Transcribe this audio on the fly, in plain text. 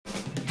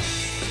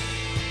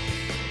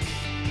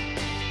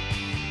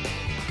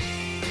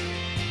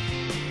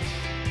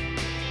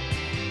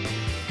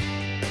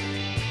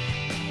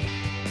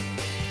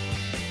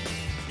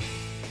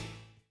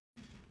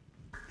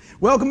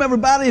Welcome,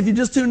 everybody. If you're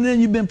just tuning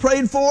in, you've been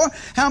prayed for.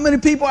 How many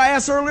people, I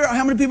asked earlier,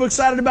 how many people are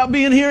excited about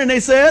being here? And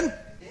they said,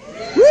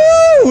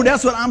 woo!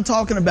 That's what I'm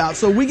talking about.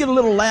 So we get a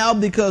little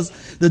loud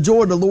because the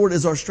joy of the Lord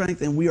is our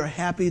strength, and we are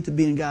happy to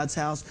be in God's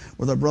house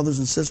with our brothers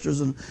and sisters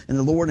in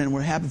the Lord, and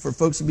we're happy for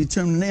folks to be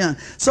tuning in.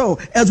 So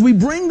as we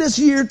bring this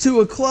year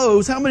to a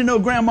close, how many know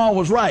Grandma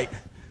was right?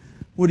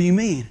 What do you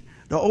mean?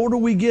 The older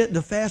we get,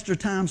 the faster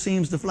time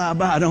seems to fly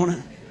by, don't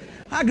it?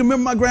 I can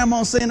remember my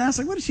grandma saying that. I was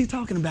like, what is she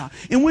talking about?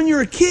 And when you're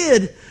a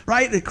kid,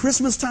 right, at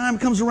Christmas time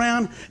comes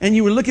around and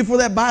you were looking for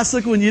that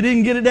bicycle and you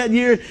didn't get it that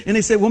year, and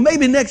they said, well,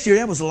 maybe next year.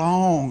 That was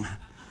long.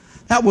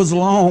 That was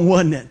long,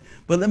 wasn't it?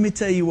 But let me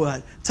tell you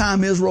what,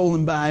 time is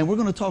rolling by, and we're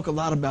going to talk a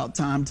lot about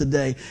time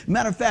today.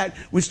 Matter of fact,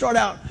 we start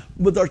out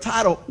with our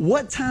title,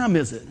 What Time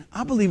Is It?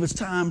 I believe it's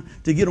time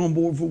to get on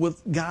board for what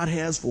God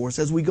has for us.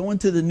 As we go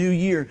into the new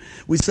year,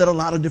 we set a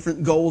lot of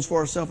different goals for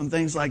ourselves and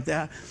things like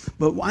that.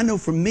 But I know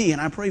for me,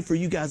 and I pray for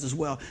you guys as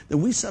well, that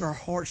we set our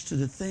hearts to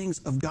the things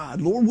of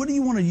God. Lord, what do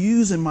you want to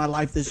use in my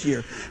life this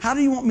year? How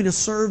do you want me to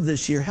serve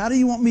this year? How do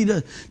you want me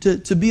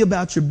to be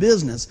about your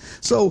business?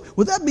 So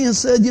with that being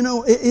said, you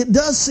know, it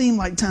does seem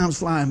like time's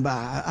flying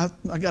by.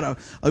 I got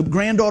a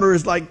granddaughter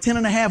is like 10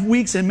 and a half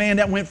weeks, and man,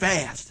 that went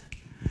fast.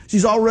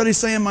 She's already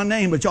saying my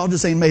name, but y'all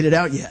just ain't made it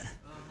out yet.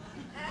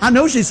 I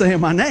know she's saying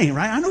my name,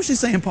 right? I know she's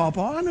saying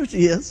Pawpaw. I know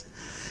she is.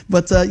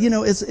 But, you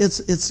know,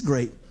 it's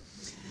great.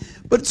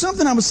 But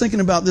something I was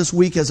thinking about this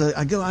week as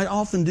I go, I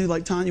often do,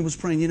 like Tanya was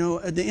praying, you know,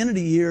 at the end of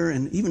the year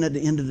and even at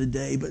the end of the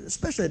day, but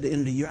especially at the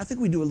end of the year, I think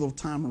we do a little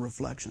time of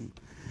reflection.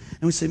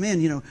 And we say, man,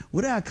 you know,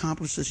 what did I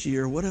accomplish this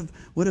year? What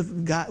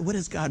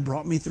has God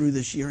brought me through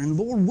this year? And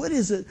Lord, what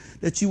is it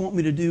that you want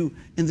me to do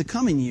in the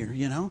coming year,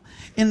 you know?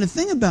 And the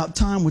thing about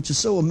time, which is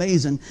so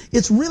amazing,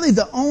 it's really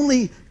the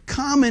only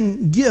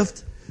common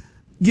gift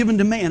given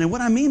to man. And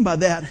what I mean by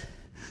that,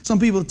 some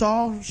people are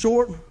tall,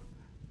 short,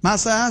 my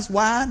size,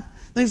 wide,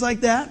 things like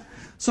that.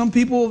 Some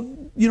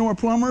people, you know, are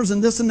plumbers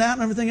and this and that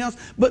and everything else.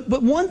 But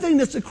one thing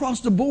that's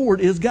across the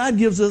board is God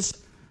gives us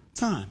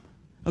time,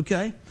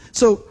 okay?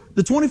 So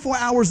the 24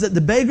 hours that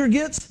the beggar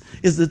gets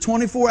is the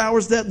 24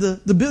 hours that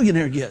the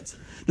billionaire gets.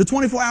 The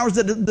 24 hours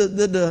that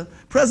the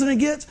president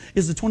gets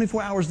is the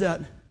 24 hours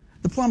that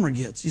the plumber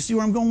gets. You see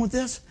where I'm going with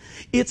this?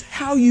 It's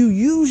how you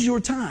use your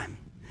time.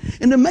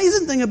 And the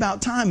amazing thing about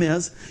time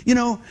is, you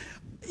know,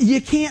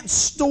 you can't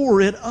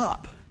store it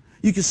up.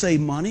 You can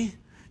save money.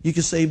 You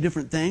can save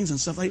different things and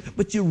stuff like that.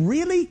 But you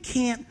really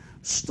can't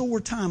store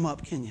time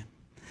up, can you?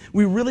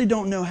 We really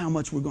don't know how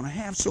much we're going to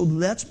have, so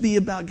let's be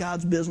about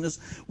God's business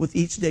with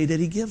each day that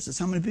He gives us.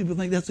 How many people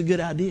think that's a good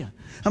idea?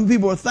 How many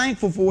people are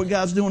thankful for what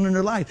God's doing in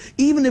their life?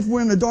 Even if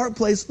we're in a dark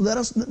place,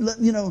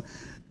 you know,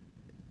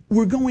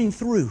 we're going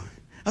through.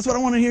 That's what I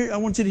want to hear. I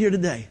want you to hear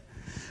today.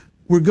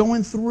 We're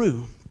going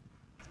through.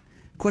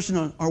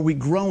 Question, are we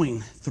growing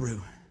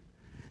through?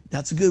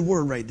 That's a good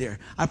word right there.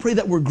 I pray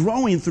that we're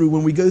growing through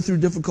when we go through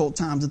difficult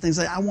times and things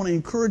like that. I want to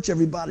encourage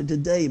everybody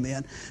today,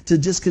 man, to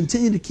just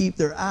continue to keep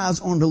their eyes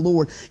on the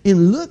Lord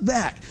and look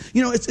back.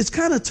 You know, it's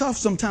kind of tough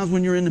sometimes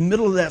when you're in the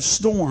middle of that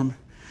storm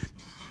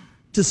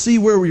to see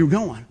where you're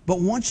going. But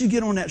once you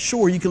get on that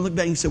shore, you can look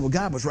back and say, well,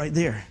 God was right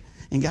there,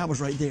 and God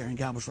was right there, and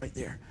God was right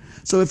there.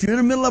 So if you're in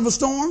the middle of a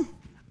storm,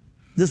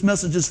 this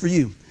message is for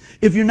you.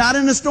 If you're not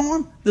in a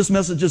storm, this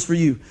message is for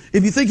you.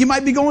 If you think you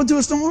might be going through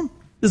a storm,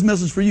 this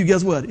message for you,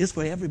 guess what? It's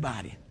for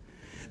everybody.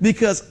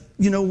 Because,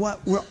 you know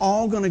what? We're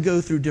all going to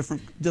go through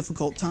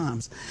difficult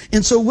times.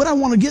 And so what I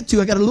want to get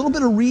to, I got a little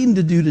bit of reading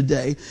to do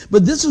today,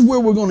 but this is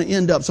where we're going to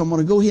end up. So I'm going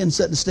to go ahead and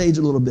set the stage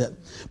a little bit.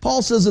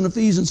 Paul says in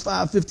Ephesians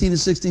 5:15 and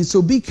 16,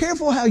 so be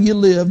careful how you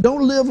live.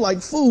 Don't live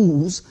like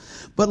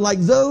fools, but like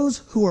those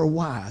who are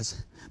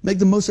wise. Make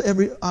the most of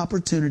every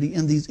opportunity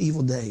in these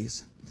evil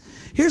days.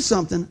 Here's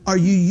something. Are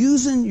you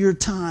using your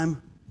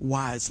time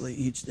wisely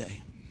each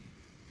day?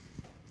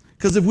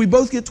 Because if we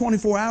both get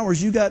 24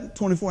 hours, you got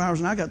 24 hours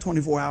and I got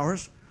 24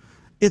 hours,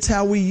 it's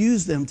how we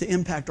use them to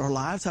impact our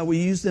lives, how we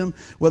use them,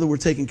 whether we're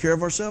taking care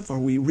of ourselves, are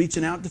we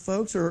reaching out to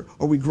folks, or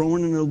are we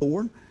growing in the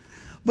Lord?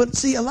 But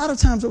see, a lot of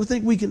times I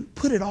think we can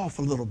put it off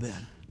a little bit.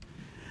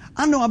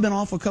 I know I've been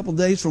off a couple of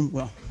days from,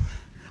 well,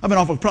 I've been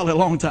off for probably a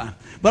long time,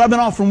 but I've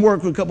been off from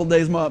work for a couple of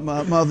days, my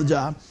other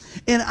job.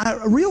 And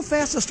real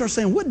fast I start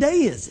saying, what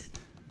day is it?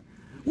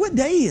 What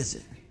day is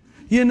it?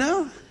 You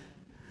know?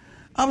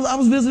 I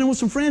was visiting with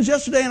some friends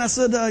yesterday, and I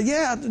said,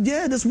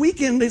 yeah, this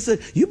weekend. They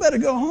said, you better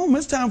go home.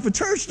 It's time for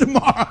church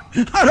tomorrow.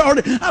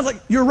 I was like,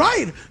 you're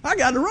right. I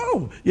got to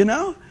roll, you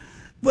know.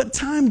 But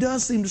time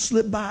does seem to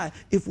slip by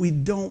if we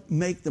don't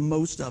make the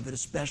most of it,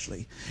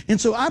 especially. And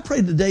so I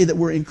pray today that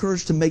we're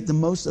encouraged to make the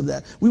most of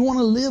that. We want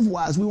to live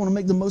wise. We want to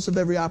make the most of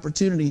every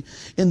opportunity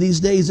in these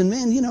days. And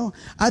man, you know,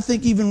 I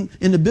think even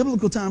in the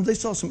biblical times, they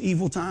saw some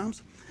evil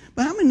times.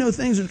 But how many know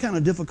things are kind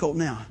of difficult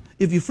now?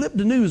 If you flip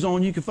the news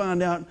on, you can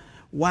find out,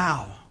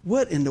 wow,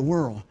 what in the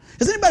world?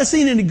 Has anybody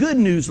seen any good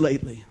news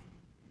lately?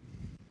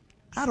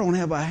 I don't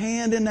have a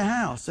hand in the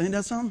house. Ain't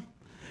that something?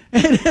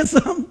 Ain't that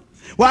something?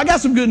 Well, I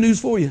got some good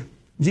news for you.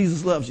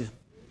 Jesus loves you.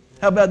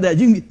 How about that?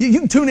 You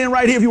can tune in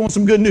right here if you want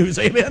some good news.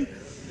 Amen?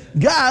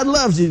 God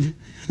loves you.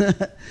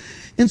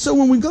 And so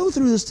when we go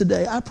through this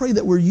today, I pray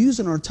that we're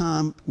using our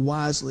time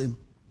wisely.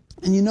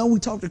 And you know, we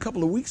talked a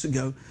couple of weeks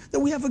ago that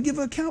we have to give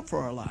an account for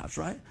our lives,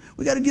 right?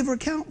 We got to give an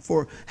account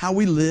for how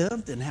we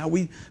lived and how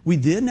we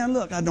did. Now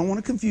look, I don't want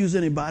to confuse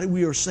anybody.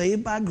 We are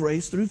saved by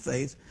grace through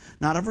faith,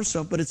 not of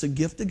ourselves, but it's a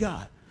gift of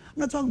God. I'm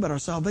not talking about our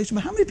salvation,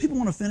 but how many people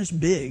want to finish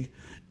big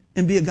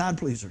and be a God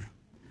pleaser?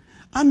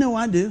 I know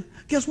I do.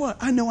 Guess what?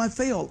 I know I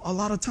fail a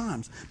lot of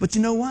times. But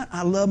you know what?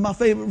 I love my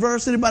favorite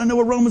verse. Anybody know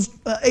what Romans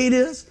 8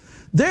 is?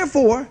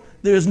 Therefore,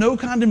 there is no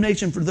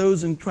condemnation for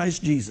those in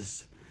Christ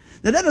Jesus.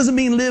 Now, that doesn't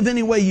mean live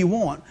any way you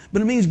want,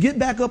 but it means get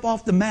back up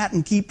off the mat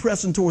and keep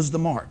pressing towards the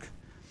mark.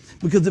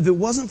 Because if it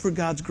wasn't for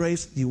God's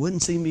grace, you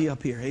wouldn't see me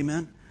up here.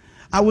 Amen?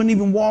 I wouldn't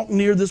even walk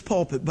near this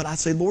pulpit, but I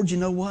say, Lord, you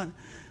know what?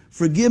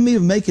 Forgive me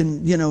of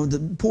making,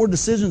 the poor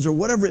decisions or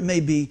whatever it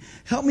may be.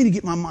 Help me to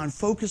get my mind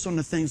focused on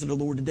the things of the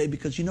Lord today,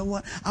 because you know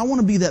what? I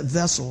want to be that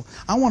vessel.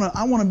 I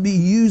want to be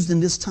used in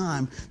this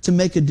time to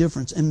make a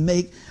difference and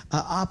make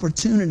an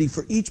opportunity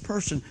for each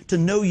person to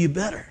know you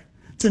better,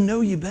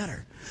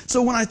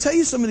 So when I tell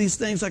you some of these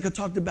things, like I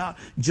talked about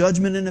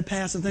judgment in the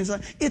past and things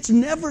like that, it's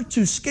never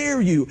to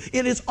scare you.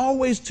 It is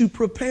always to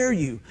prepare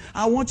you.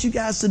 I want you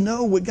guys to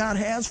know what God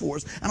has for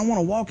us, and I want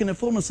to walk in the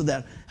fullness of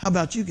that. How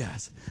about you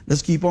guys?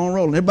 Let's keep on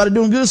rolling. Everybody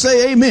doing good?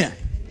 Say amen.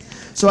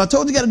 So I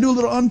told you got to do a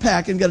little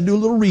unpacking, got to do a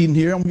little reading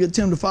here. I'm going to get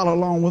Tim to follow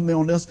along with me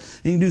on this,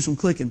 and you can do some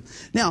clicking.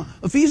 Now,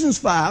 Ephesians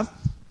 5,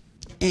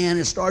 and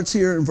it starts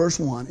here in verse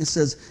 1. It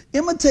says,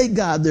 imitate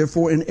God,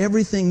 therefore, in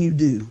everything you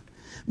do,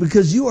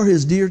 because you are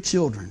his dear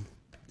children.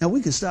 Now,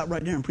 we could stop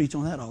right there and preach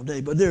on that all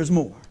day, but there's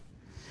more.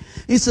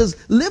 He says,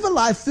 live a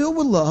life filled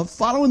with love,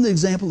 following the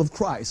example of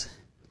Christ.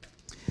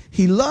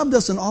 He loved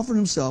us and offered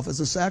himself as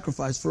a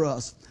sacrifice for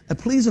us, a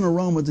pleasing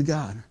aroma to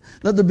God.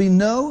 Let there be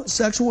no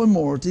sexual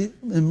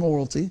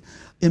immorality,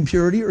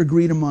 impurity, or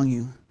greed among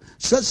you.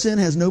 Such sin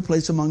has no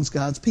place amongst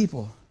God's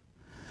people.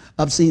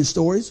 Obscene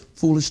stories,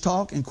 foolish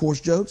talk, and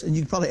coarse jokes, and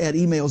you can probably add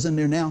emails in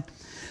there now.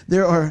 They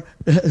are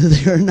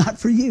not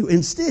for you.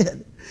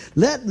 Instead,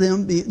 let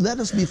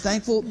us be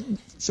thankful,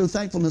 show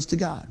thankfulness to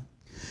God.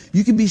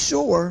 You can be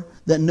sure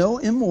that no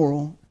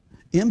immoral,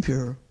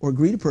 impure, or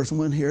greedy person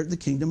will inherit the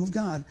kingdom of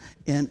God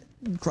and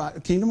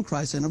kingdom of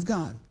Christ and of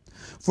God.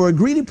 For a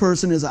greedy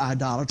person is an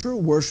idolater,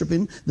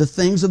 worshiping the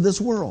things of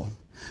this world.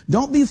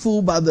 Don't be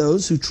fooled by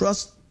those who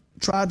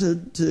try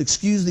to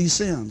excuse these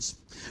sins.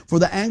 For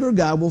the anger of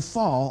God will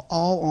fall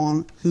all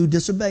on who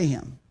disobey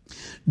him.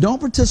 Don't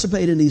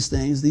participate in these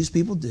things these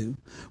people do.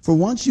 For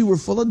once you were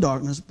full of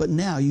darkness, but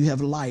now you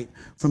have light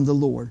from the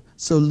Lord.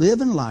 So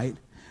live in light,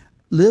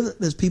 live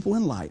as people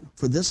in light,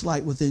 for this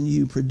light within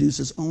you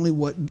produces only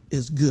what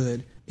is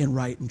good and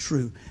right and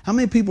true. How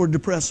many people are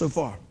depressed so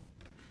far?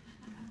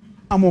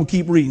 I'm going to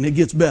keep reading. It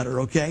gets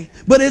better, okay?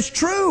 But it's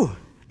true.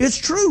 It's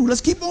true.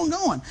 Let's keep on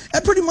going.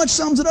 That pretty much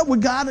sums it up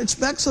what God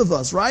expects of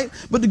us, right?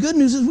 But the good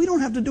news is we don't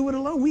have to do it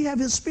alone. We have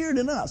his Spirit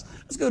in us.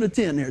 Let's go to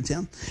 10 there,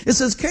 Tim. It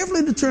says,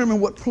 carefully determine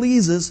what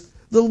pleases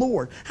the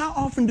Lord. How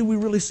often do we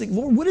really seek,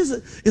 Lord, what is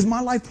it? Is my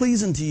life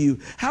pleasing to you?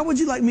 How would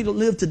you like me to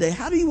live today?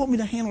 How do you want me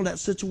to handle that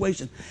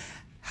situation?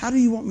 How do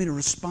you want me to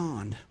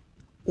respond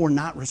or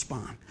not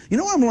respond? You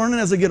know what I'm learning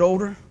as I get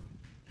older?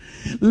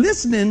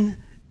 Listening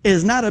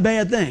is not a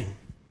bad thing.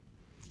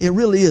 It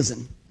really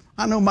isn't.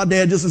 I know my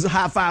dad just is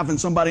high-fiving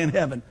somebody in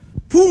heaven.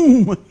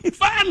 Boom! He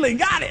finally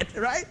got it,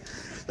 right?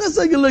 Let's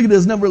take a look at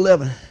this, number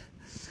 11.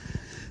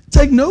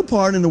 Take no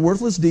part in the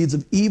worthless deeds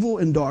of evil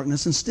and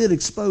darkness. Instead,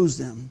 expose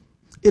them.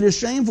 It is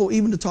shameful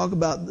even to talk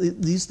about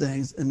these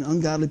things, and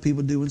ungodly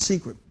people do in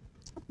secret.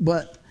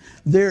 But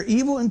their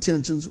evil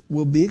intentions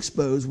will be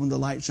exposed when the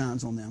light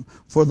shines on them.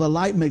 For the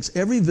light makes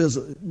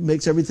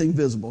everything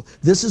visible.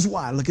 This is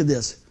why, look at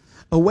this.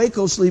 Awake,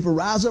 O sleeper,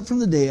 rise up from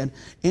the dead,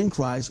 and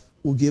Christ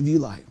will give you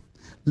light.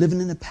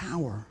 Living in the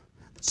power,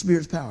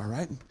 Spirit's power,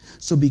 right?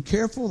 So be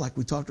careful, like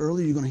we talked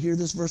earlier. You're going to hear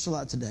this verse a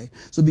lot today.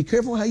 So be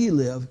careful how you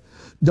live.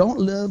 Don't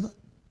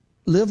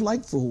live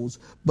like fools,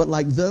 but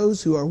like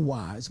those who are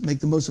wise. Make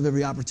the most of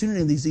every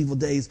opportunity in these evil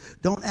days.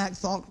 Don't act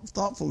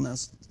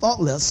thoughtless,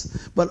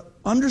 but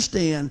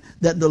understand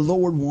that the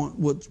Lord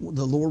what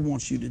the Lord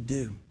wants you to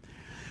do.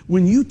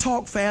 When you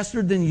talk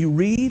faster than you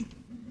read,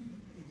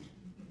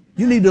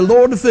 you need the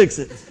Lord to fix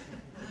it.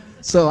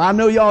 So I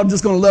know y'all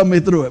just going to love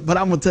me through it, but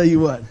I'm going to tell you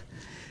what.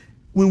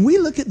 When we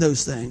look at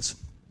those things,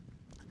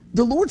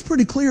 the Lord's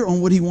pretty clear on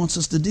what he wants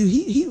us to do.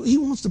 He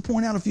wants to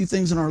point out a few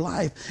things in our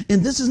life.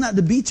 And this is not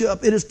to beat you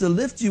up. It is to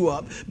lift you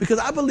up, because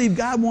I believe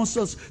God wants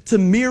us to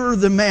mirror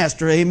the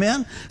master.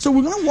 Amen. So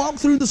we're going to walk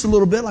through this a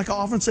little bit. Like I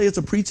often say, it's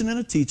a preaching and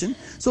a teaching.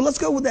 So let's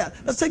go with that.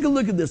 Let's take a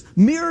look at this.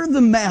 Mirror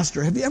the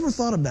master. Have you ever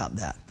thought about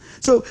that?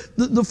 So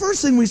the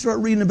first thing we start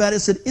reading about, it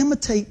said,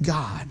 imitate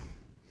God.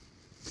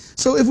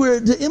 So if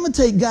we're to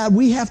imitate God,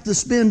 we have to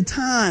spend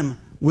time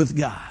with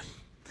God.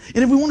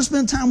 And if we want to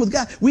spend time with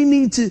God, we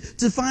need to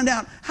find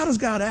out, how does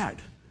God act?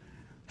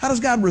 How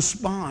does God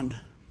respond?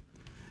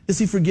 Is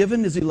he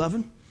forgiving? Is he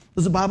loving?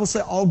 Does the Bible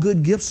say all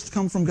good gifts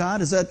come from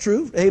God? Is that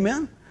true?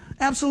 Amen?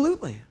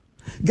 Absolutely.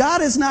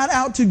 God is not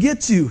out to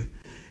get you.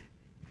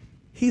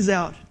 He's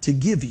out to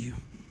give you.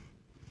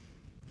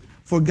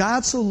 For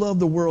God so loved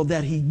the world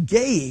that he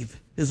gave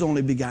his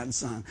only begotten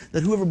Son,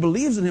 that whoever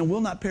believes in him will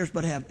not perish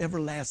but have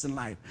everlasting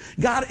life.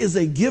 God is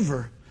a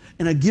giver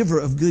and a giver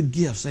of good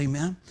gifts.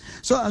 Amen.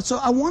 So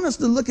I want us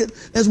to look at,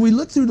 as we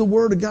look through the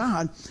Word of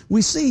God,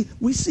 we see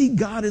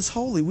God is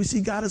holy. We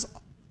see God is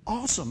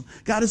awesome.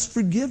 God is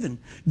forgiven.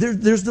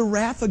 There's the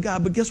wrath of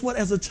God. But guess what?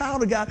 As a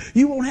child of God,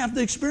 you won't have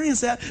to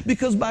experience that,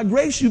 because by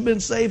grace you've been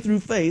saved through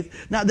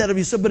faith. Not that of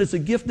yourself, but it's a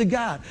gift of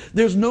God.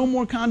 There's no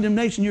more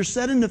condemnation. You're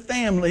set in the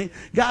family.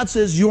 God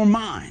says, you're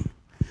mine,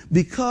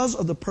 because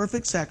of the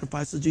perfect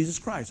sacrifice of Jesus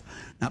Christ.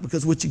 Not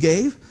because what you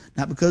gave,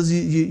 not because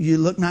you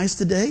look nice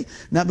today,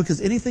 not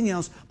because anything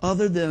else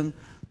other than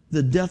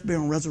the death,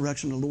 burial, and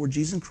resurrection of the Lord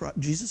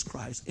Jesus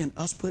Christ, and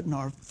us putting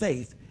our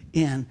faith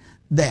in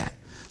that.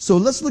 So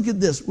let's look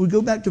at this. We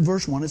go back to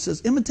verse 1. It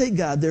says, imitate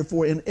God,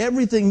 therefore, in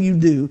everything you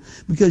do,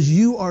 because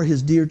you are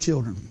his dear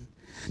children.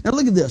 Now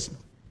look at this.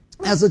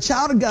 As a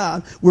child of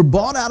God, we're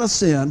bought out of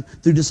sin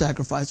through the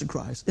sacrifice of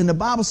Christ. And the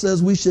Bible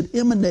says we should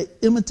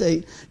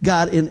imitate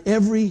God in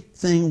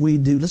everything we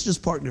do. Let's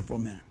just park there for a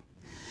minute.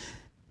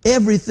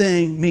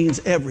 Everything means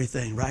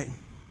everything, right?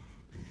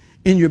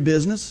 In your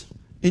business,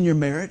 in your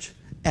marriage,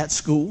 at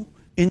school,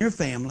 in your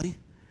family.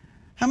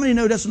 How many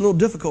know that's a little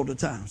difficult at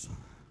times?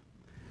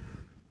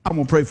 I'm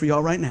going to pray for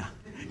y'all right now.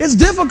 It's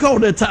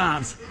difficult at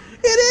times.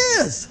 It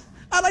is.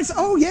 I like to say,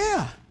 oh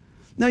yeah.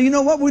 Now, you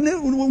know what we're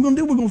going to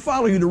do? We're going to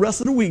follow you the rest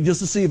of the week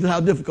just to see how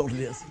difficult it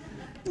is.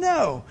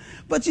 No.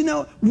 But,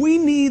 we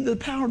need the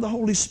power of the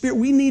Holy Spirit.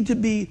 We need to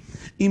be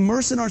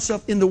immersing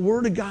ourselves in the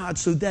Word of God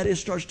so that it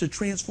starts to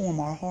transform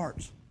our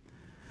hearts.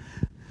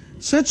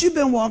 Since you've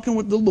been walking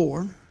with the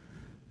Lord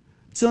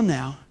till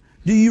now,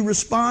 do you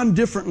respond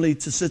differently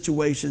to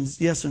situations?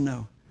 Yes or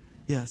no?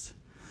 Yes.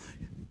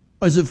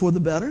 Is it for the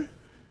better?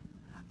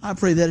 I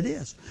pray that it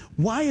is.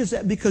 Why is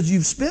that? Because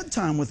you've spent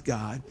time with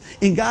God,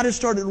 and God has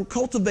started to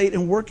cultivate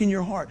and work in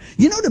your heart.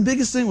 You know the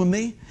biggest thing with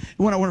me?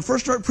 When I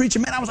first started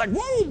preaching, man, I was like,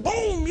 whoa,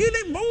 boom, you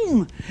did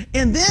boom.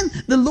 And then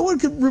the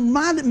Lord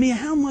reminded me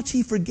how much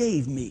he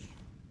forgave me.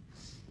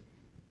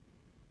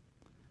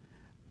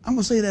 I'm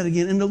going to say that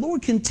again. And the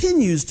Lord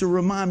continues to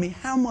remind me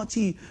how much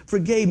he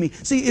forgave me.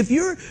 See, if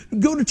you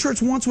go to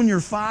church once when you're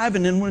 5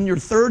 and then when you're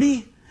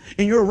 30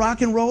 and you're a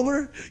rock and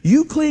roller,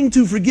 you cling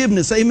to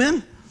forgiveness.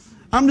 Amen?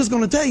 I'm just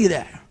going to tell you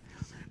that.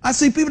 I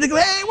see people that go,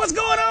 hey, what's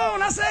going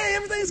on? I say,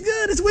 everything's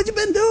good. It's what you've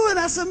been doing.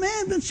 I said,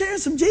 man, been sharing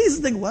some Jesus.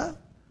 They go, what?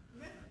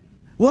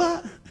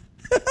 What?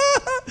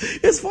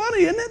 It's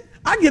funny, isn't it?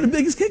 I get the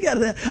biggest kick out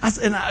of that. I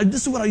said,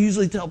 this is what I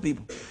usually tell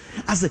people.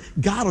 I said,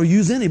 God will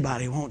use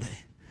anybody, won't he?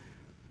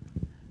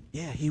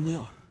 Yeah, he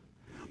will.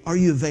 Are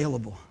you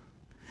available?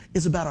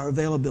 It's about our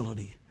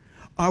availability.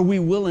 Are we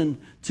willing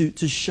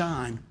to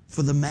shine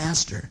for the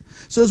Master?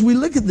 So as we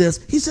look at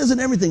this, he says in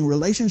everything,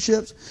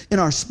 relationships, in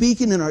our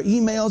speaking, in our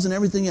emails, and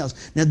everything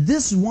else. Now,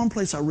 this is one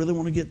place I really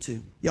want to get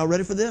to. Y'all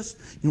ready for this?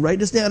 You can write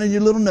this down in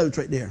your little notes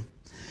right there.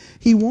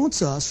 He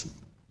wants us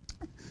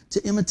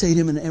to imitate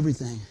him in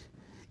everything.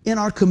 In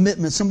our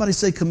commitments. Somebody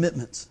say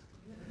commitments.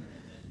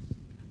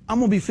 I'm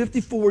going to be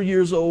 54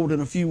 years old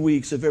in a few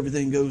weeks if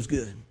everything goes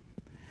good.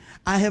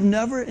 I have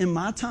never in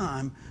my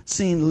time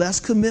seen less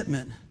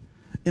commitment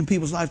in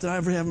people's life than I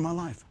ever have in my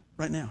life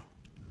right now.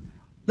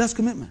 Less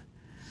commitment.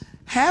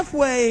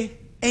 Halfway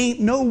ain't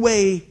no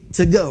way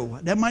to go.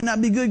 That might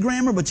not be good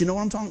grammar, but you know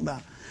what I'm talking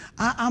about.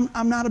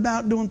 I'm not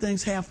about doing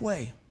things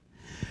halfway.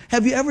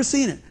 Have you ever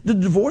seen it? The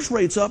divorce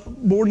rate's up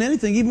more than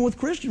anything, even with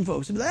Christian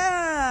folks. It's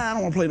I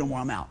don't want to play no more,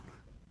 I'm out.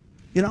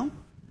 You know?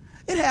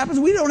 It happens.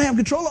 We don't have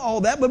control of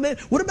all that, but man,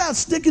 what about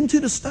sticking to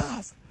the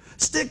stuff?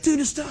 Stick to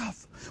the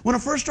stuff. When I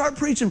first started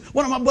preaching,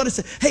 one of my buddies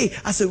said, hey,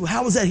 I said, well,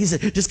 how was that? He said,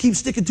 just keep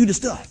sticking to the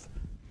stuff.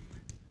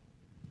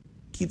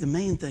 Keep the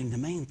main thing the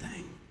main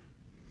thing.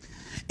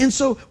 And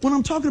so when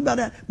I'm talking about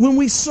that, when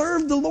we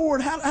serve the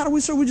Lord, how do we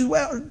serve? We just,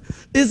 well,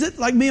 is it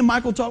like me and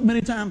Michael talk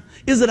many times?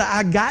 Is it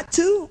I got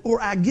to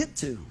or I get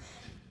to?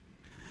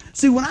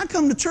 See, when I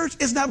come to church,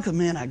 it's not because,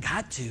 man, I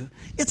got to.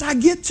 It's I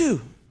get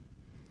to.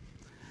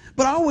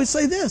 But I always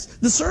say this,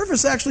 the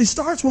service actually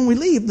starts when we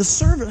leave. The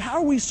service, how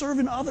are we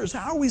serving others?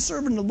 How are we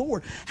serving the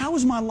Lord? How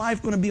is my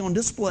life going to be on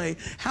display?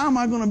 How am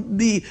I going to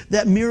be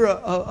that mirror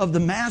of the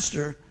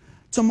Master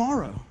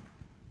tomorrow?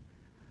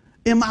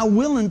 Am I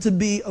willing to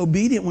be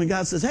obedient when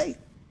God says, hey,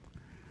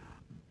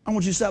 I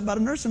want you to stop by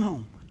the nursing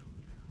home?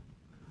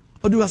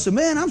 Or do I say,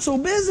 man, I'm so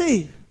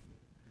busy?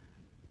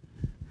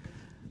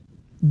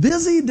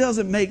 Busy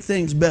doesn't make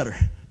things better.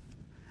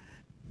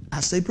 I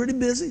stay pretty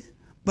busy,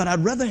 but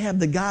I'd rather have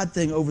the God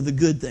thing over the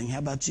good thing. How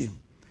about you?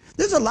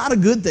 There's a lot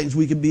of good things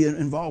we could be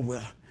involved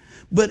with.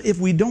 But if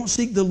we don't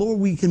seek the Lord,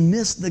 we can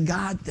miss the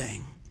God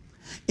thing.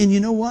 And you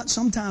know what?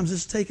 Sometimes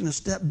it's taking a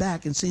step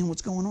back and seeing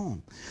what's going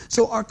on.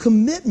 So our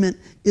commitment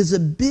is a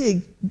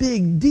big,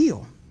 big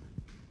deal.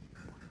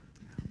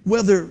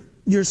 Whether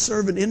you're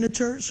serving in the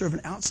church,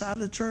 serving outside of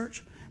the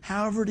church,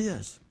 however it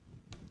is.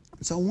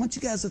 So I want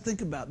you guys to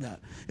think about that.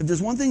 If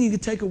there's one thing you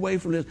could take away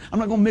from this, I'm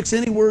not going to mix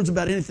any words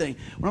about anything.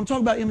 When I'm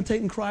talking about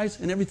imitating Christ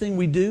and everything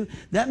we do,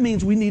 that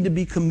means we need to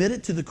be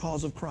committed to the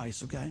cause of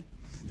Christ, okay?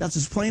 That's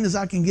as plain as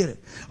I can get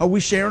it. Are we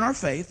sharing our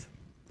faith?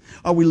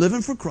 Are we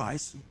living for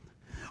Christ?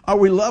 Are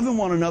we loving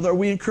one another? Are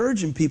we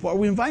encouraging people? Are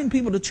we inviting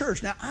people to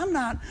church? Now, I'm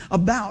not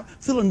about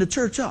filling the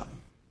church up.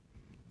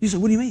 You say,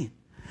 what do you mean?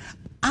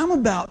 I'm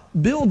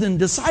about building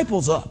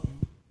disciples up.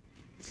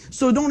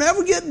 So don't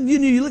ever get,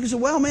 you look and say,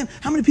 well, man,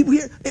 how many people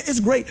here? It's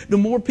great. The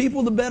more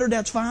people, the better.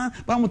 That's fine.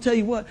 But I'm going to tell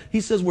you what. He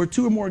says, where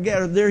two or more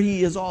gathered, there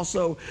he is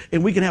also.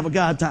 And we can have a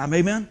God time.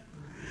 Amen?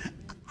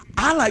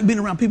 I like being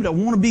around people that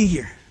want to be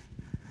here.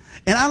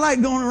 And I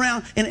like going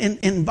around and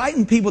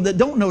inviting people that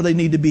don't know they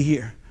need to be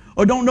here.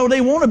 Or don't know they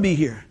want to be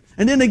here.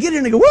 And then they get here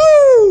and they go,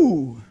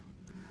 woo!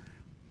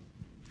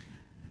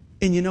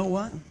 And you know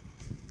what?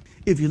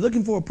 If you're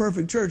looking for a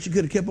perfect church, you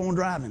could have kept on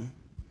driving.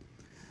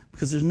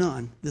 Because there's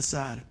none this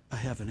side of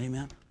heaven.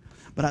 Amen.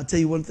 But I'll tell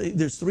you one thing.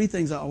 There's three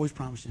things I always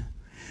promise you.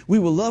 We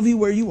will love you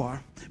where you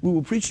are. We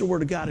will preach the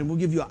word of God, and we'll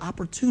give you an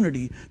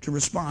opportunity to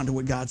respond to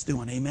what God's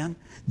doing. Amen.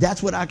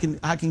 That's what I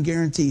can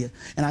guarantee you.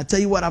 And I tell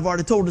you what, I've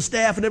already told the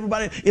staff and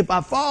everybody, if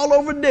I fall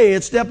over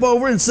dead, step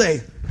over and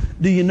say,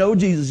 do you know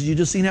Jesus? You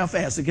just seen how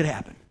fast it could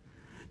happen.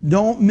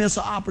 Don't miss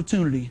an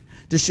opportunity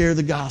to share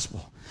the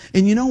gospel.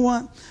 And you know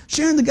what?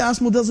 Sharing the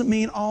gospel doesn't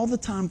mean all the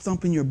time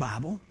thumping your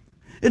Bible.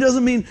 It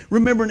doesn't mean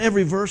remembering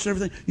every verse and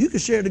everything. You can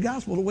share the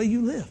gospel the way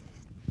you live.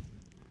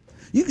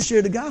 You can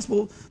share the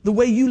gospel the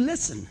way you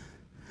listen.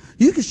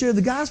 You can share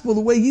the gospel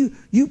the way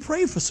you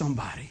pray for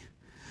somebody.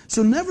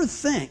 So never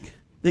think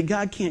that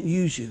God can't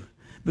use you.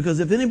 Because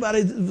if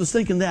anybody was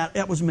thinking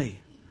that was me.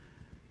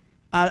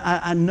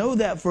 I know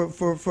that for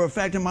a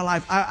fact in my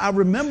life. I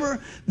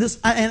remember this.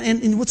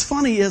 And what's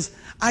funny is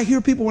I hear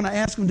people when I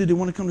ask them, do they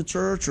want to come to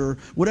church or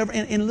whatever?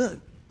 And look.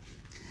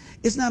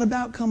 It's not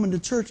about coming to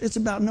church. It's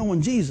about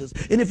knowing Jesus.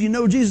 And if you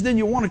know Jesus, then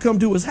you want to come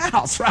to his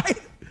house, right?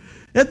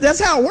 That's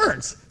how it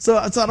works. So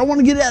I don't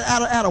want to get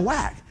out of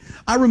whack.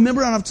 I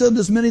remember, and I've said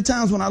this many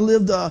times, when I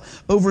lived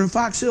over in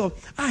Fox Hill,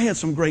 I had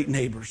some great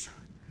neighbors.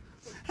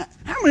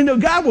 How many know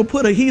God will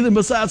put a heathen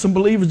beside some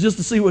believers just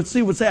to see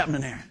what's happening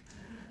there?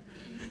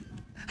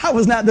 I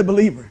was not the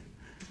believer.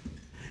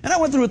 And I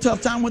went through a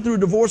tough time, went through a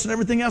divorce and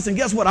everything else, and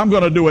guess what? I'm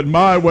going to do it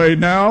my way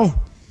now.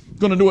 I'm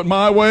going to do it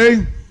my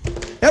way.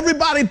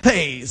 Everybody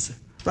pays,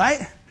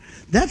 right?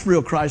 That's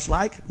real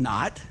Christ-like.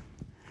 Not.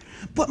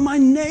 But my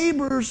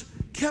neighbors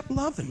kept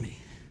loving me.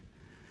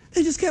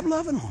 They just kept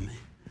loving on me.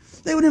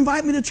 They would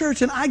invite me to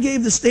church, and I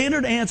gave the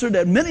standard answer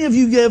that many of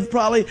you give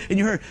probably, and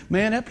you heard,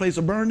 man, that place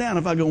will burn down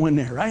if I go in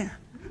there, right?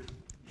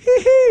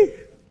 Hee-hee.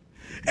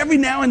 Every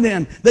now and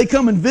then, they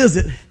come and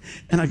visit,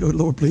 and I go,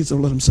 Lord, please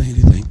don't let them say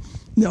anything.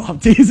 No, I'm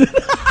teasing.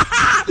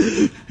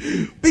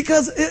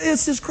 Because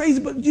it's just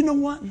crazy, but you know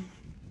what?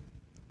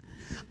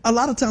 A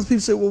lot of times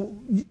people say, well,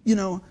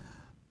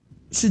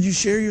 should you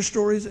share your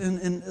stories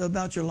and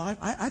about your life?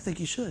 I think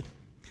you should.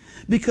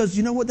 Because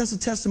you know what? That's a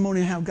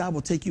testimony of how God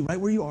will take you right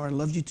where you are and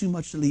loves you too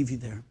much to leave you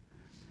there.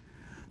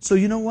 So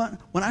you know what?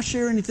 When I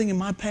share anything in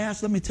my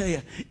past, let me tell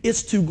you,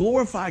 it's to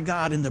glorify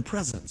God in the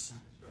presence.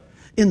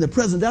 In the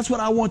present. That's what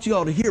I want you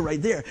all to hear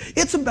right there.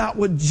 It's about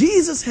what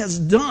Jesus has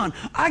done.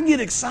 I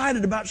get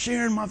excited about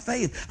sharing my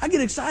faith. I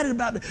get excited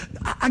about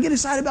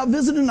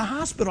visiting the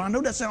hospital. I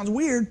know that sounds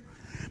weird.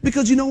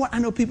 Because you know what? I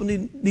know people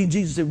need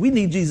Jesus. We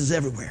need Jesus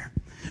everywhere.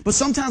 But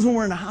sometimes when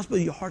we're in the hospital,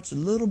 your heart's a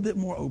little bit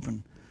more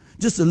open.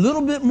 Just a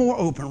little bit more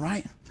open,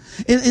 right?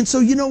 And so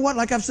you know what?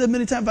 Like I've said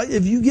many times,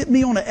 if you get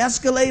me on an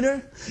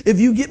escalator, if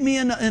you get me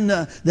in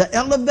the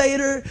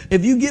elevator,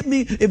 if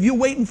you're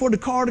waiting for the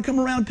car to come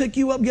around and pick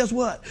you up, guess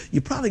what?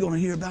 You're probably going to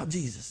hear about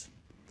Jesus.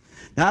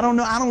 Now, I don't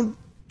know. I don't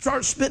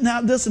start spitting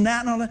out this and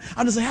that and all that.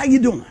 I'll just say, how you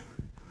doing?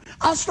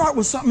 I'll start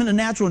with something in the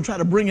natural and try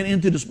to bring it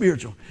into the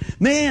spiritual.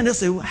 Man, they'll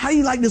say, well, how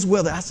you like this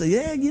weather? I say,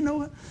 yeah, you know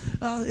what?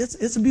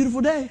 It's a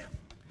beautiful day.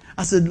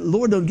 I said,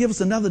 Lord, don't give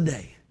us another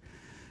day.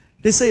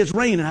 They say it's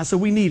raining. I said,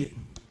 we need it.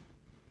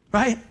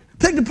 Right?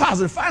 Pick the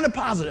positive. Find the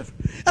positive.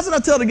 That's what I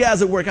tell the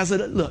guys at work. I said,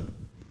 look,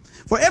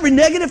 for every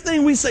negative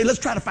thing we say, let's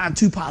try to find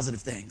 2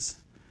 positive things.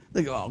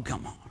 They go, oh,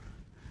 come on.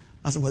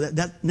 I said, well,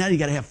 now you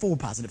got to have 4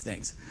 positive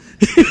things.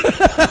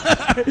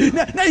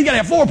 now you got to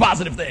have 4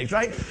 positive things,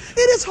 right?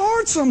 It is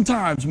hard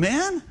sometimes,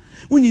 man,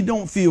 when you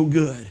don't feel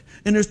good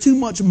and there's too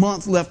much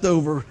month left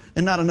over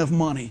and not enough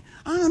money.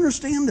 I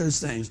understand those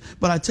things.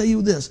 But I tell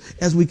you this,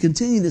 as we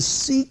continue to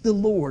seek the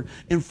Lord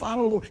and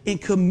follow the Lord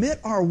and commit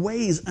our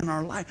ways and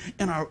our life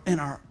and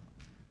our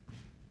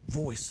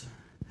voice,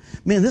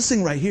 man, this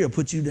thing right here will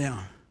put you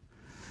down.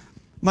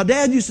 My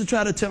dad used to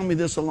try to tell me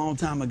this a long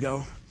time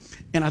ago.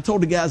 And I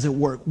told the guys at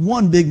work,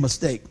 one big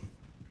mistake.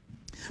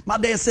 My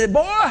dad said,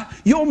 boy,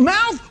 your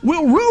mouth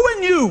will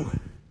ruin you.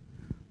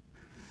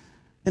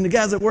 And the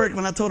guys at work,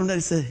 when I told them that,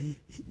 he said,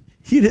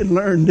 you didn't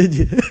learn, did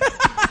you?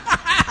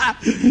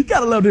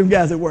 Gotta love them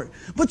guys at work.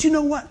 But you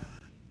know what?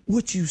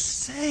 What you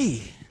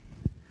say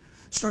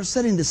starts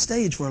setting the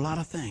stage for a lot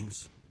of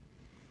things.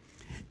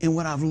 And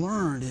what I've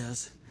learned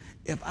is,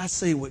 if I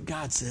say what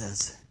God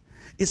says,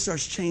 it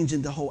starts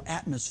changing the whole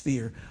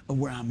atmosphere of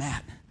where I'm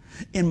at,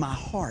 in my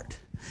heart.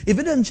 If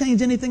it doesn't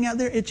change anything out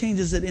there, it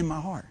changes it in my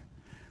heart.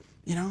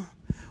 You know,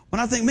 When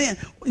I think, man,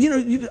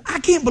 I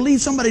can't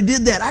believe somebody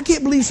did that. I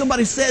can't believe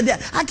somebody said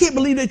that. I can't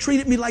believe they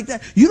treated me like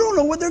that. You don't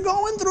know what they're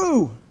going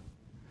through.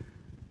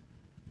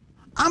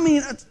 I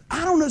mean,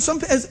 I don't know.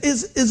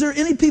 Is there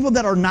any people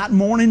that are not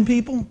mourning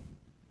people?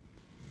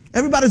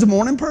 Everybody's a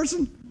mourning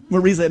person?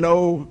 Marie said,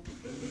 no.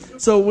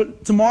 So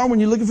tomorrow when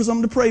you're looking for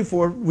something to pray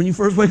for, when you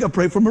first wake up,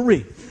 pray for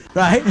Marie,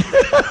 right?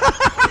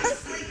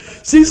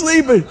 She's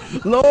sleeping.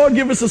 Lord,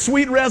 give us a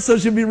sweet rest so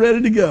she'll be ready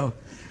to go.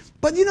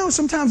 But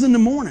sometimes in the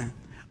morning,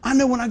 I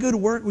know when I go to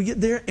work, we get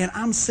there and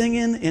I'm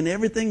singing and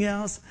everything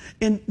else.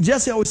 And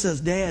Jesse always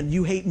says, Dad,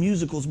 you hate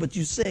musicals, but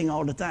you sing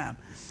all the time.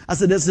 I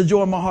said, that's the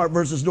joy of my heart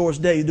versus Doris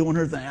Day doing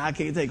her thing. I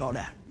can't take all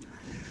that.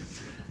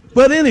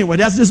 But anyway,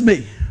 that's just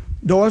me.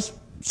 Doris,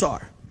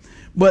 sorry.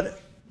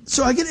 But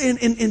so I get in,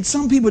 and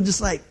some people just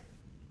like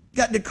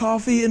got the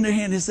coffee in their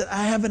hand and said,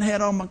 I haven't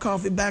had all my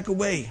coffee. Back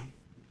away.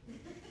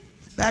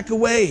 Back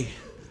away.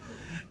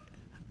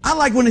 I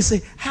like when they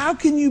say, how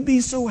can you be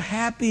so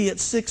happy at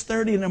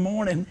 6:30 in the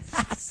morning?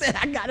 I said,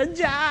 I got a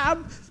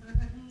job.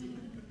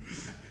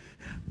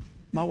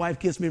 My wife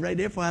kissed me right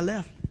there before I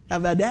left. How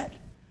about that?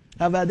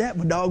 How about that?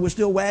 My dog was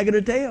still wagging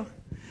her tail.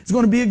 It's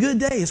going to be a good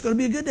day. It's going to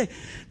be a good day.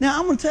 Now,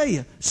 I'm going to tell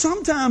you,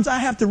 sometimes I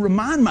have to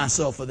remind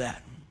myself of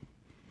that.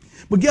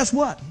 But guess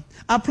what?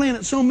 I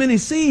planted so many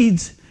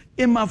seeds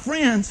in my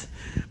friends.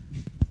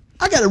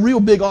 I got a real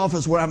big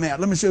office where I'm at.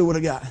 Let me show you what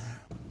I got.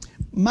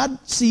 My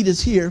seat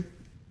is here,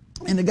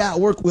 and the guy I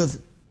work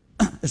with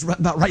is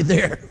about right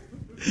there.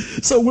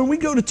 So when we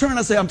go to turn,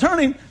 I say, I'm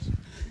turning.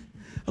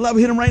 I love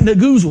to hit him right in the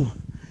goozle.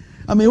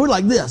 I mean, we're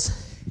like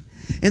this.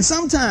 And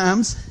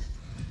sometimes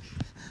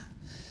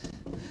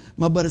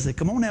my buddy said,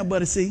 come on now,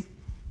 buddy, see?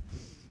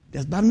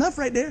 That's about enough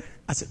right there.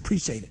 I said,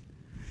 appreciate it.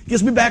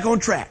 Gets me back on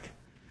track.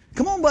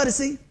 Come on, buddy,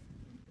 see?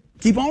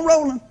 Keep on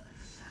rolling.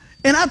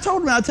 And I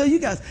told him, I'll tell you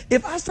guys,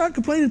 if I start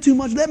complaining too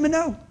much, let me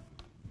know.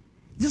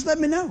 Just let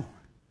me know.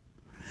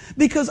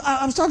 Because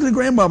I was talking to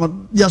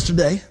Grandmama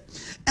yesterday,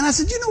 and I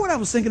said, you know what I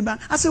was thinking about?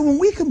 I said, when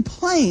we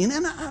complain,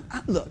 and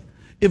look,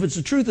 if it's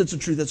the truth, it's the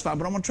truth, that's fine,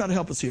 but I'm going to try to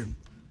help us here.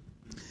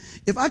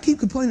 If I keep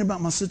complaining about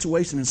my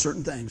situation and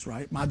certain things,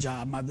 right, my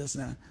job, my this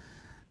and that,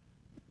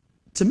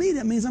 to me,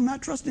 that means I'm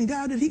not trusting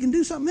God that He can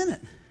do something in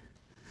it.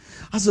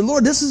 I said,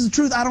 Lord, this is the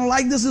truth. I don't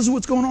like this. This is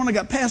what's going on. I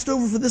got passed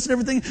over for this and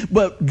everything.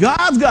 But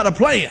God's got a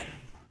plan.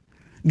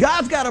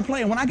 God's got a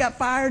plan. When I got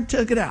fired,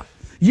 check it out.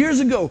 Years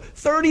ago,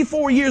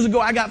 34 years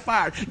ago, I got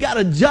fired. Got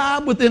a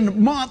job within a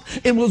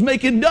month and was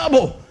making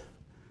double.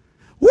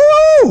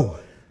 Woo!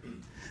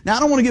 Now, I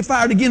don't want to get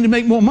fired again to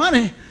make more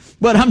money,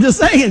 but I'm just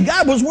saying,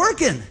 God was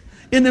working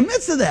in the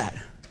midst of that.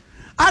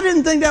 I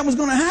didn't think that was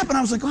going to happen.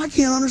 I was like, oh, I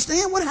can't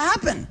understand what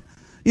happened.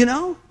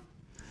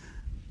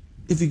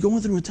 If you're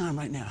going through a time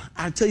right now,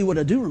 I'll tell you what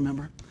I do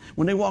remember.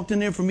 When they walked in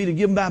there for me to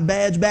give them my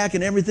badge back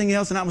and everything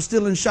else, and I was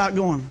still in shock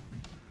going,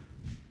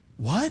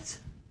 what?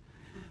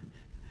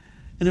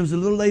 And there was a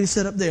little lady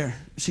sat up there.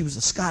 She was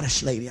a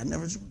Scottish lady. Her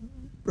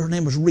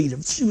name was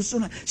Rita. She was so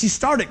nice. She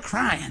started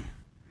crying.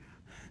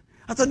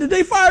 I thought, did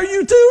they fire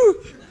you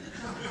too?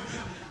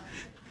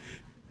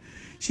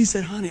 She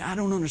said, honey, I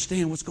don't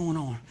understand what's going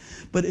on.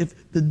 But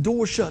if the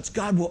door shuts,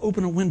 God will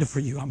open a window for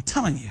you. I'm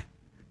telling you.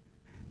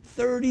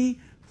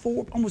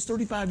 34, almost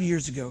 35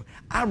 years ago,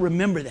 I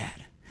remember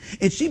that.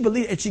 And she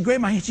believed, and she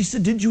grabbed my hand. She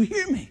said, did you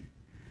hear me?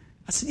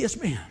 I said, yes,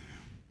 ma'am.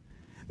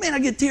 Man, I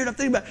get teared up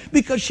thinking about it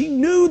because she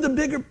knew the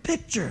bigger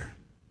picture.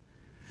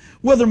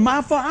 Whether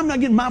my fault, I'm not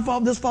getting my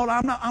fault, this fault,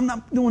 I'm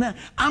not doing that.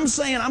 I'm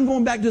saying I'm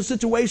going back to a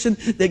situation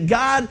that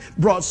God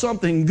brought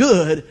something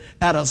good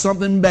out of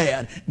something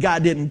bad.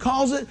 God didn't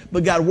cause it,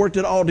 but God worked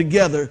it all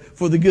together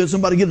for the good.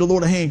 Somebody give the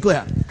Lord a hand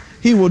clap.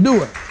 He will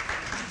do it.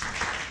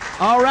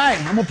 All right,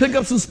 I'm going to pick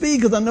up some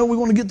speed because I know we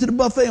want to get to the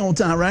buffet on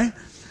time, right?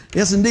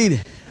 Yes,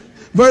 indeed.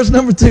 Verse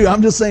number 2.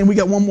 I'm just saying we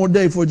got one more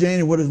day for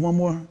January. What is one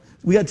more?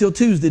 We got till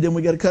Tuesday, then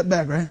we got to cut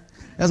back, right?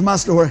 That's my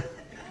story.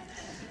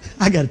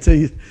 I got to tell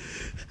you,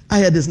 I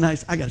had this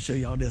nice, I got to show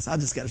you all this. I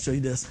just got to show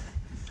you this.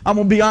 I'm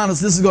going to be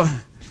honest,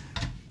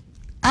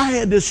 I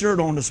had this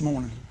shirt on this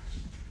morning.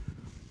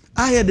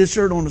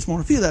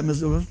 Feel that,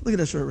 Miss Lewis. Look at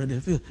that shirt right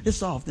there. It's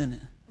soft, isn't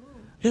it?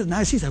 It's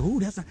nice. She said, ooh,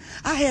 that's nice.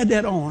 I had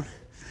that on.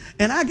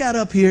 And I got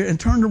up here and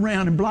turned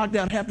around and blocked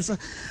out half the sun.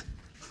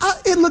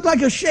 It looked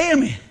like a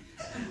chamois.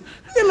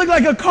 It looked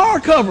like a car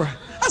cover.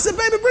 I said,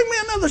 baby, bring me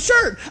another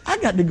shirt. I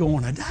got to go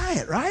on a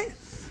diet, right?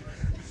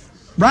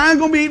 Brian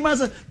going to be eating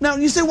myself. Now,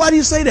 you say, why do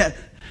you say that?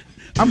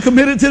 I'm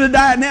committed to the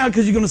diet now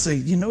because you're going to say,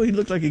 he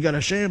looks like he got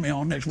a chamois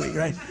on next week,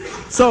 right?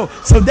 So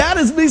that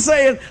is me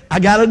saying, I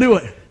got to do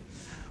it.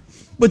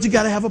 But you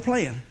got to have a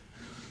plan.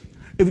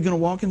 If you're going to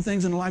walk in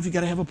things in life, you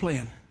got to have a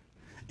plan.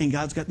 And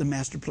God's got the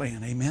master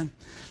plan, amen?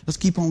 Let's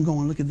keep on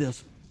going. Look at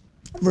this.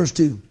 Verse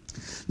 2.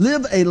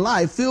 Live a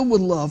life filled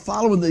with love,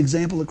 following the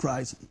example of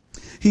Christ.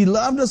 He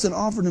loved us and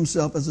offered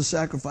himself as a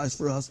sacrifice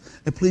for us,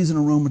 a pleasing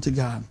aroma to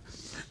God.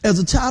 As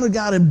a child of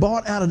God and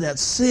bought out of that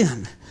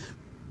sin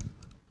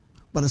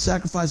by the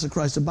sacrifice of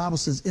Christ, the Bible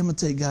says,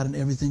 imitate God in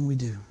everything we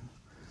do.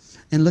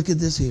 And look at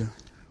this here.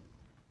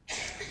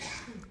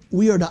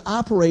 We are to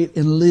operate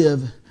and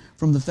live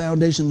from the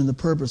foundation and the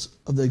purpose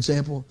of the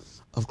example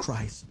of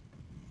Christ.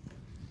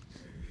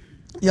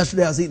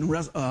 Yesterday I was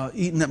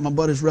eating at my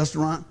buddy's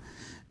restaurant,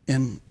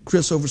 and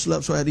Chris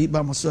overslept, so I had to eat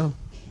by myself.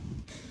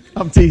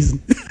 I'm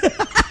teasing.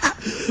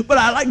 But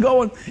I like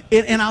going,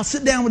 and I'll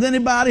sit down with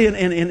anybody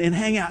and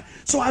hang out.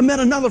 So I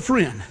met another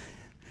friend.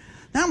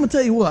 Now I'm going to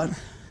tell you what.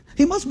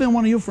 He must have been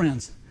one of your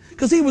friends.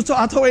 Because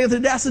I told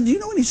Anthony today, I said, do you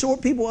know any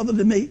short people other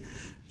than me?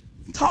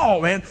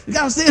 Tall, man. The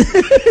guy was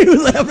sitting, he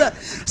was laughing at.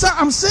 So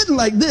I'm sitting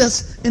like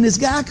this, and this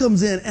guy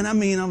comes in, and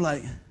I'm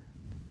like,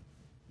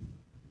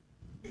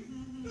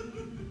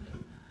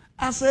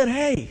 I said,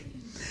 hey.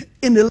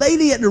 And the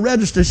lady at the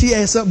register, she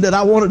asked something that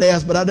I wanted to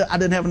ask, but I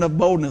didn't have enough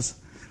boldness.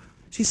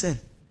 She said,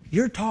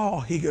 you're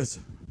tall. He goes,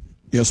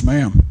 yes,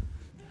 ma'am.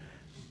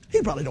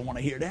 He probably don't want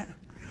to hear that.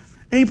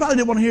 And he probably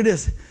didn't want to hear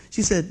this.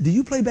 She said, do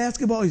you play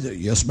basketball? He said,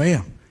 yes,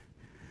 ma'am.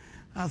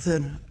 I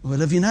said, well,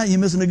 if you're not, you're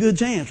missing a good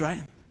chance,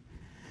 right?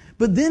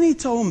 But then he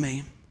told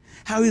me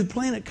how he was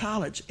playing at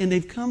college, and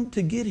they've come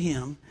to get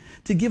him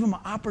to give him an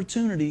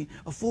opportunity,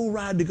 a full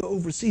ride to go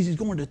overseas. He's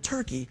going to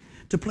Turkey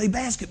to play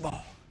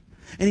basketball.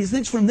 And he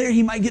thinks from there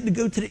he might get to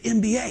go to the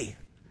NBA.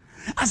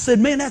 I said,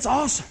 man, that's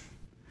awesome.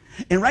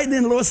 And right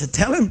then the Lord said,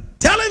 tell him.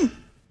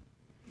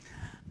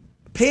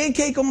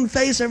 Pancake on the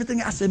face,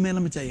 everything. I said, man,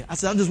 let me tell you. I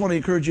said, I just want to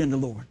encourage you in the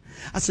Lord.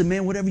 I said,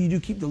 man, whatever you do,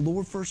 keep the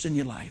Lord first in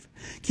your life.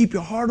 Keep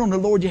your heart on the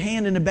Lord, your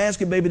hand in the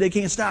basket, baby. They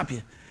can't stop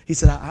you. He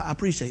said, I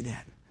appreciate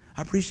that.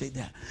 I appreciate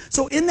that.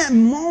 So in that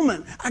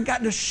moment, I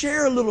got to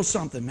share a little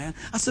something, man.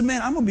 I said,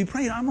 man, I'm going to be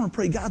praying. I'm going to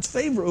pray God's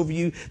favor over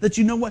you, that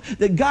you know what?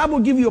 That God will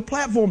give you a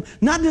platform,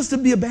 not just to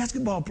be a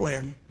basketball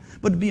player,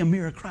 but to be a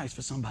mirror of Christ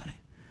for somebody.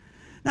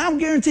 Now, I'm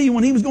guarantee you,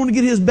 when he was going to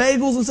get his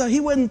bagels and stuff,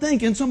 he wasn't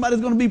thinking somebody's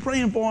going to be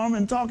praying for him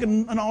and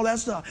talking and all that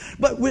stuff.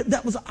 But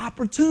that was an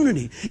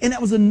opportunity. And that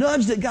was a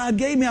nudge that God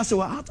gave me. I said,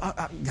 well,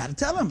 I got to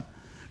tell him,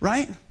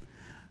 right?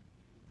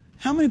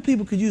 How many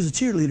people could use a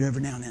cheerleader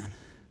every now and then?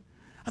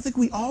 I think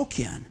we all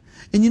can.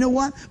 And you know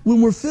what? When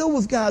we're filled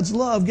with God's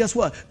love, guess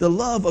what? The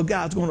love of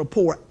God's going to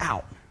pour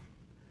out.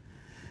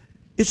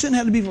 It shouldn't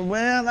have to be,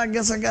 well, I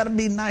guess I got to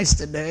be nice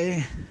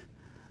today.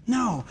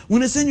 No.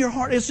 When it's in your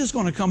heart, it's just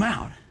going to come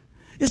out.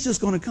 It's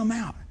just going to come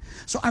out.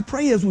 So I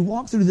pray as we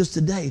walk through this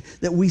today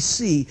that we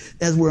see,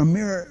 as we're a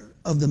mirror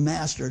of the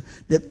Master,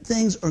 that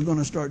things are going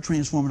to start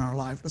transforming our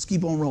life. Let's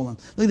keep on rolling.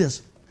 Look at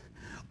this.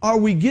 Are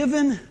we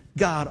giving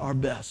God our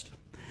best?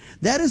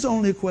 That is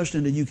only a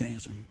question that you can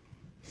answer.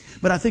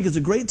 But I think it's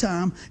a great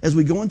time as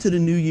we go into the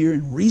new year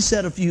and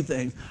reset a few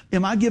things.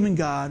 Am I giving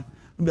God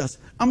the best?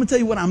 I'm going to tell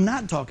you what I'm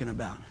not talking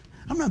about.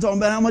 I'm not talking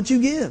about how much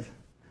you give.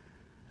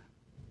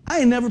 I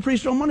ain't never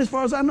preached on money as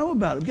far as I know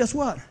about it. Guess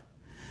what?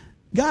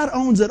 God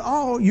owns it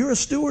all. You're a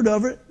steward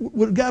of it.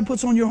 What God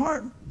puts on your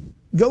heart,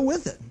 go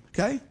with it,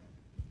 okay?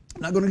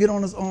 I'm not going to get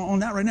on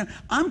that right now.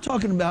 I'm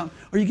talking about,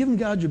 are you giving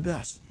God your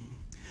best?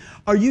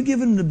 Are you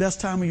giving him the best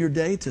time of your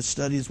day to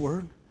study his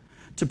word,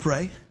 to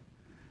pray,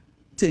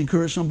 to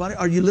encourage somebody?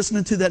 Are you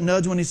listening to that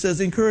nudge when he says,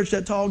 encourage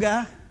that tall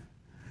guy,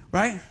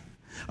 right?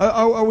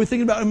 Are we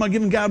thinking about, am I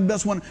giving God the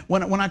best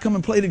when I come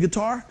and play the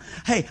guitar?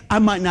 Hey, I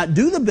might not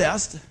do the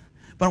best,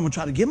 but I'm going to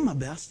try to give him my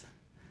best.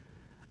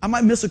 I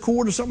might miss a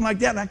chord or something like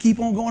that, and I keep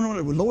on going on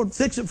it. Lord,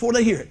 fix it before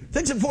they hear it.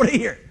 Fix it before they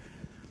hear it.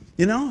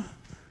 You know?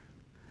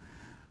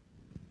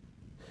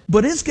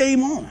 But it's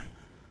game on.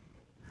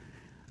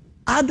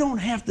 I don't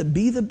have to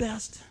be the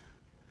best,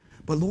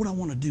 but Lord, I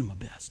want to do my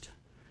best.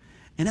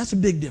 And that's a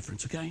big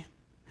difference, okay?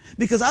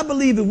 Because I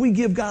believe if we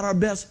give God our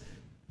best,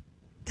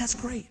 that's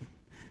great.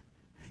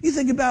 You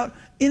think about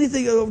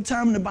anything over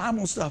time in the Bible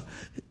and stuff.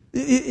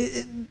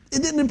 It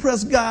didn't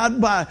impress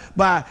God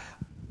by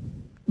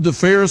the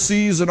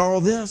Pharisees and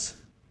all this.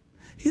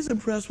 He's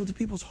impressed with the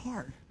people's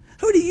heart.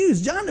 Who did he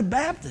use? John the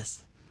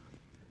Baptist.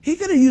 He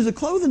could have used a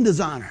clothing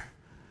designer,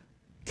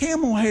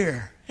 camel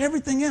hair,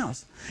 everything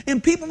else.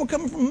 And people were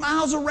coming from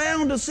miles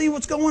around to see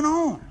what's going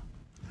on.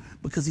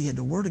 Because he had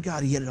the word of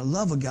God, he had the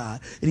love of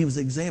God, and he was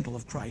an example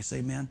of Christ.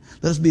 Amen.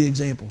 Let us be an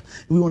example.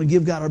 We want to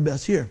give God our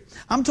best here.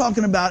 I'm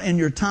talking about in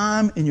your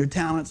time, in your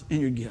talents, in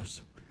your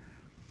gifts.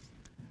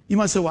 You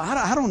might say, well,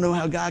 I don't know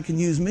how God can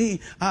use me.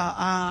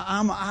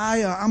 I'm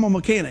a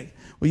mechanic.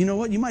 Well, you know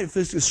what? You might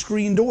fix a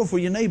screen door for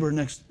your neighbor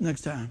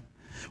next time.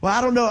 Well,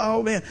 I don't know.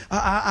 Oh, man,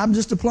 I'm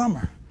just a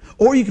plumber.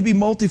 Or you could be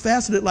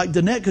multifaceted like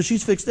Danette, because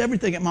she's fixed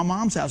everything at my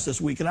mom's house this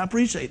week, and I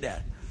appreciate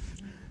that.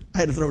 I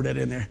had to throw that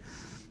in there.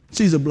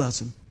 She's a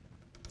blessing.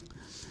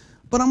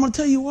 But I'm going to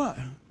tell you what.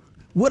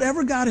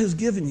 Whatever God has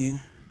given you,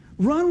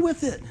 run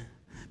with it.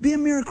 Be a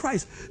mirror of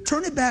Christ.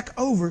 Turn it back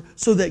over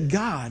so that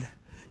God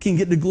can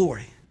get the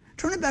glory.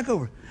 Turn it back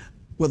over.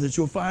 Whether it's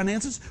your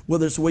finances,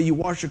 whether it's the way you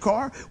wash your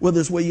car, whether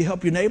it's the way you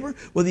help your neighbor,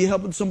 whether you're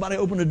helping somebody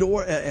open the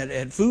door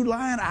at Food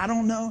Lion, I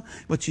don't know.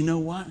 But you know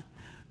what?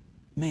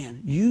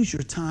 Man, use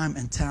your time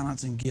and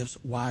talents and gifts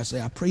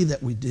wisely. I pray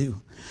that we do.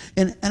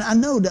 And I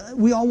know that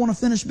we all want to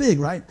finish big,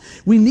 right?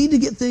 We need to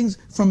get things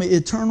from an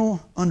eternal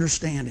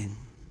understanding.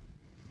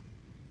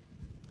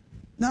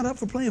 Not up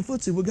for playing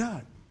footsie with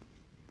God.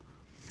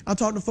 I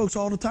talk to folks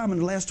all the time in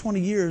the last 20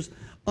 years.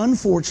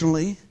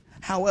 Unfortunately,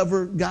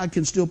 However, God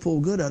can still pull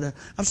good out of it.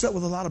 I've sat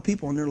with a lot of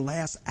people in their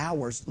last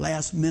hours,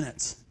 last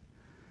minutes.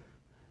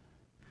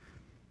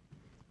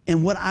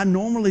 And what I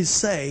normally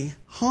say,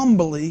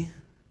 humbly,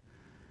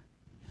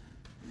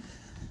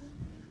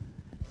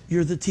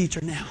 you're the teacher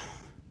now.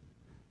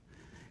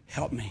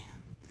 Help me.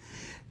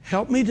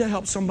 Help me to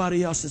help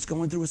somebody else that's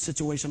going through a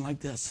situation like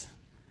this.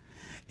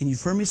 And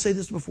you've heard me say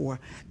this before,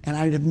 and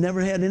I have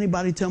never had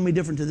anybody tell me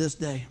different to this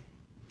day.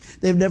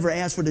 They've never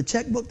asked for the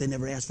checkbook. They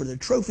never asked for the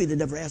trophy. They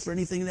never asked for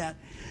anything of that.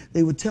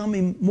 They would tell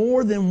me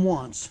more than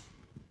once,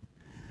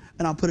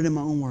 and I'll put it in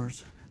my own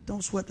words,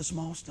 don't sweat the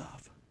small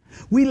stuff.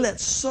 We let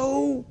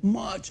so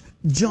much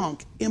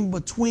junk in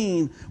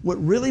between what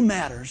really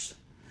matters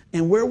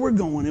and where we're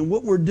going and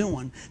what we're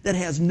doing that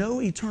has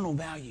no eternal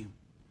value.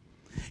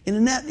 And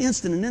in that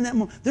instant and in that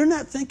moment, they're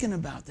not thinking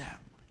about that.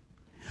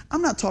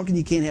 I'm not talking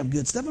you can't have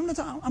good stuff.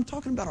 I'm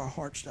talking about our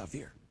heart stuff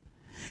here.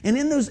 And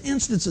in those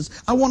instances,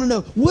 I want to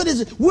know, what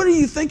is it? What are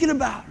you thinking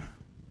about?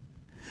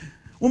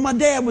 When my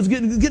dad was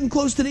getting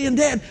close to the end,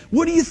 Dad,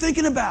 what are you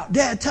thinking about?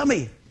 Dad, tell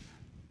me.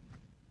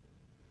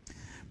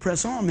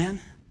 Press on, man.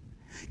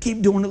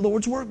 Keep doing the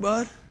Lord's work,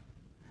 bud.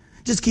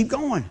 Just keep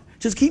going.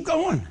 Just keep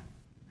going.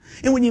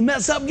 And when you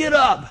mess up, get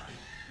up.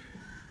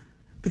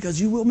 Because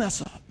you will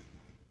mess up.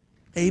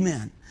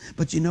 Amen.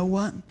 But you know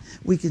what?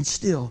 We can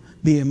still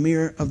be a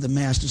mirror of the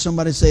Master.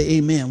 Somebody say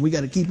amen. We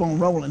got to keep on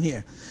rolling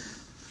here.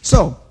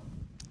 So,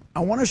 I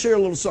want to share a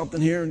little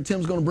something here, and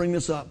Tim's going to bring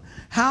this up.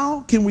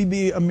 How can we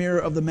be a mirror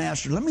of the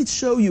Master? Let me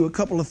show you a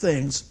couple of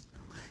things,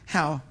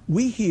 how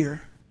we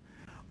here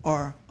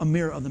are a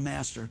mirror of the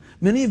Master.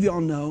 Many of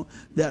y'all know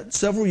that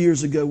several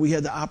years ago we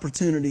had the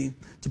opportunity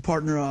to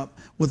partner up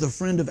with a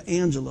friend of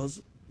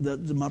Angela's,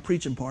 my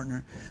preaching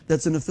partner,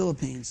 that's in the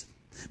Philippines.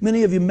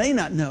 Many of you may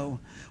not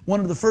know, one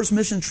of the first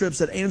mission trips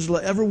that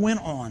Angela ever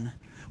went on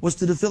was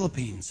to the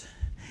Philippines.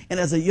 And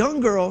as a young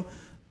girl,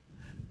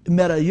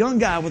 met a young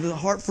guy with a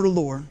heart for the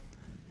Lord,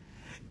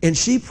 and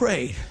she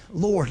prayed,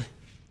 Lord,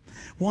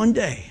 one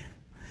day,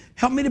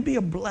 help me to be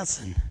a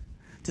blessing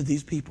to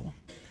these people.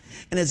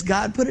 And as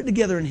God put it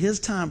together in His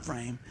time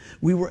frame,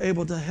 we were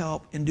able to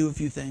help and do a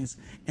few things.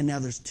 And now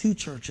there's 2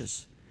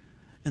 churches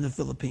in the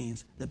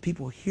Philippines that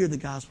people hear the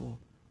gospel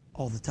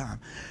all the time.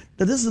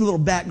 Now this is a little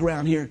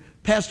background here.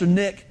 Pastor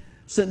Nick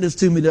sent this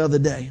to me the other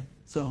day.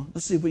 So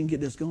let's see if we can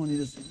get this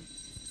going.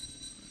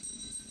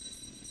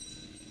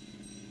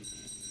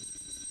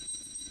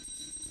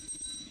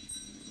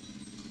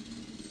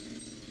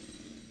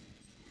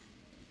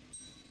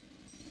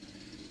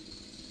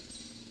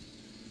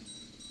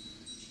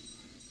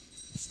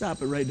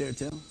 Stop it right there,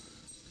 Tim.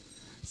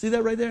 See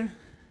that right there?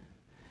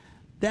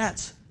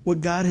 That's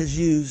what God has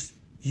used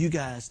you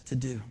guys to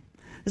do.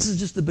 This is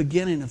just the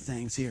beginning of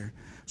things here.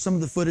 Some of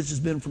the footage has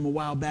been from a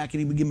while back, and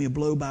he would give me a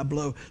blow by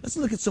blow. Let's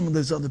look at some of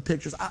those other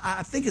pictures.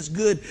 I think it's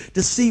good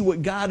to see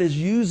what God is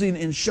using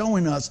and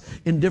showing us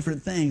in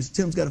different things.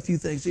 Tim's got a few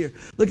things here.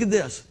 Look at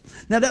this.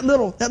 Now that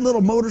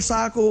little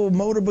motorcycle,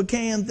 motor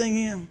can thing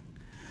here,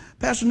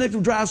 Pastor Nick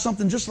will drive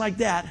something just like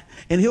that,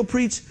 and he'll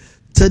preach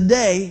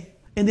today,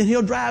 and then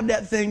he'll drive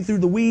that thing through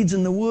the weeds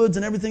and the woods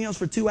and everything else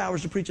for 2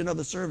 hours to preach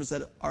another service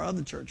at our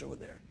other church over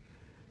there.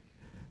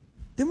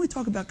 Then we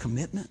talk about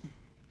commitment.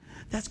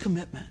 That's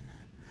commitment.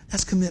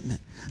 That's commitment.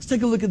 Let's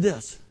take a look at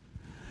this.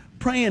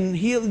 Praying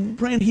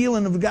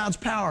healing of God's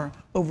power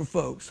over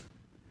folks.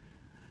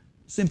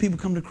 Seeing people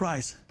come to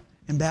Christ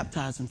and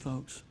baptizing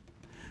folks.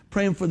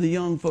 Praying for the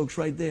young folks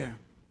right there.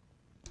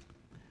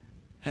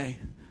 Hey,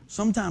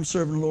 sometimes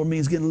serving the Lord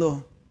means getting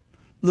a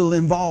little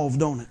involved,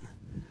 don't it?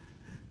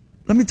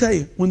 Let me tell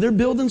you, when they're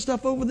building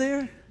stuff over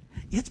there,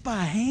 it's by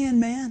hand,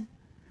 man.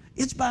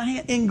 It's by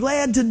hand, and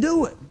glad to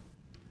do it.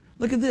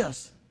 Look at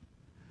this.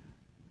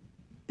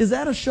 Is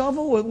that a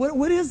shovel?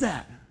 What is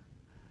that?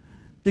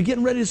 They're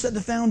getting ready to set the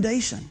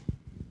foundation.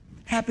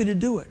 Happy to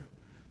do it.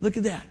 Look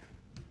at that.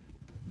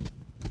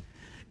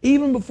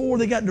 Even before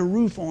they got the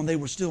roof on, they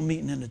were still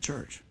meeting in the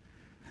church,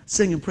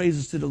 singing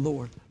praises to the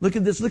Lord. Look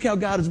at this. Look how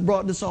God has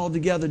brought this all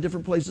together,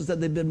 different places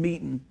that they've been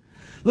meeting.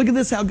 Look at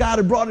this, how God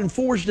had brought and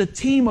forged a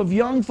team of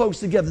young folks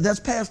together. That's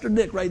Pastor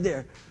Nick right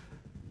there.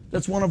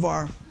 That's one of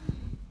our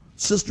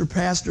sister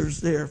pastors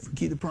there for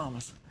Keep the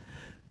Promise.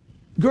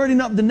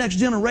 Girding up the next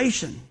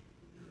generation.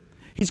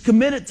 He's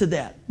committed to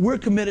that. We're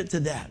committed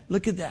to that.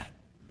 Look at that.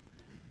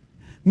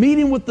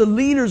 Meeting with the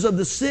leaders of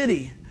the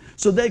city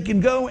so they can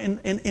go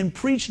and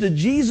preach the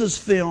Jesus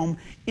film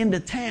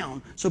into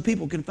town so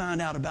people can find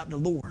out about the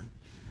Lord.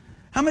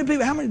 How many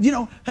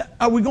people,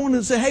 are we going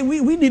to say, hey,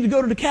 we need to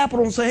go to the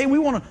Capitol and say, hey, we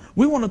want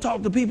to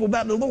talk to people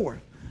about the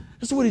Lord.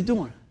 That's what he's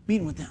doing,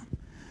 meeting with them.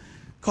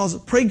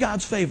 Pray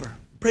God's favor.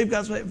 Pray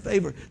God's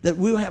favor that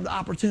we'll have the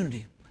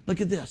opportunity.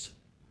 Look at this.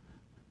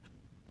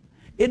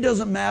 It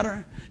doesn't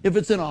matter if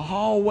it's in a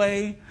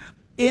hallway,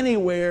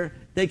 anywhere,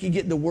 they can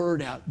get the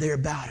word out there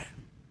about it.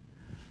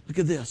 Look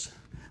at this.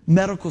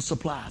 Medical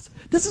supplies.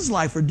 This is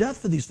life or death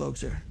for these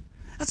folks here.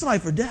 That's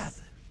life or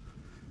death.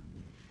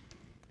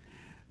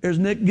 There's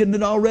Nick getting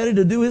it all ready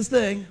to do his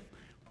thing.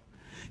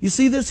 You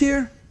see this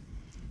here?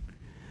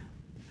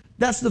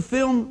 That's the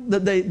film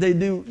that they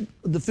do,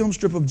 the film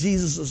strip of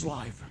Jesus'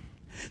 life.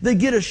 They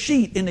get a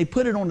sheet and they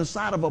put it on the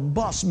side of a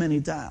bus many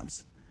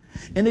times.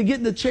 And they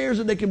get the chairs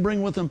that they can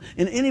bring with them,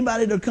 and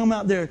anybody that come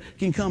out there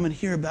can come and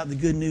hear about the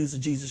good news of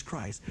Jesus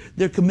Christ.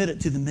 They're committed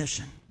to the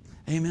mission.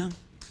 Amen.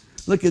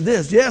 Look at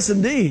this. Yes,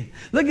 indeed.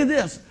 Look at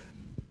this.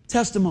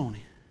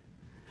 Testimony.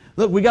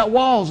 Look, we got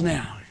walls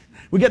now.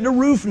 We got the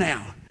roof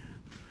now.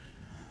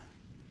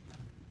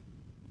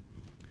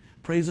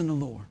 Praising the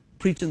Lord.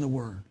 Preaching the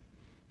word.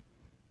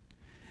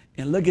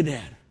 And look at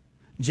that.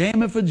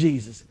 Jamming for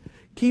Jesus.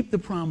 Keep the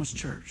promise,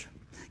 church.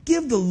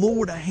 Give the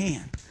Lord a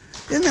hand.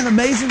 Isn't that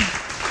amazing?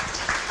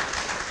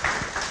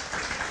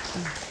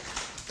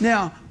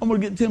 Now, I'm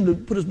going to get Tim to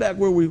put us back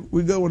where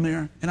we go in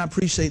there, and I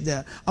appreciate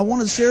that. I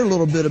want to share a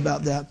little bit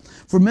about that.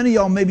 For many of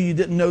y'all, maybe you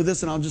didn't know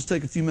this, and I'll just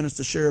take a few minutes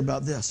to share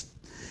about this.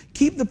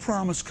 Keep the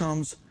promise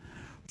comes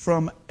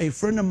from a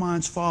friend of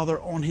mine's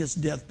father on his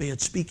deathbed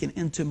speaking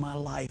into my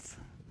life.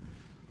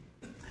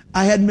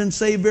 I hadn't been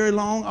saved very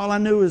long. All I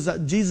knew is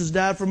that Jesus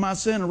died for my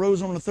sin and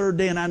rose on the third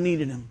day, and I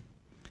needed him.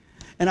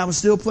 And I was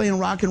still playing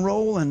rock and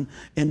roll and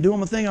doing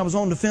my thing. I was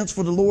on the fence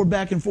for the Lord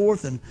back and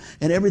forth and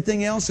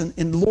everything else. And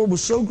the Lord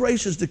was so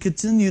gracious to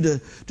continue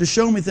to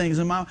show me things.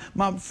 And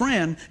my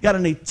friend got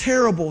in a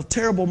terrible,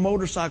 terrible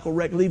motorcycle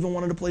wreck leaving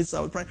one of the places I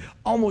was praying.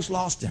 Almost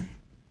lost him.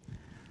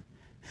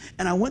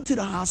 And I went to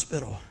the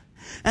hospital.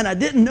 And I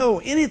didn't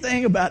know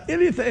anything about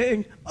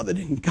anything other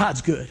than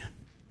God's good.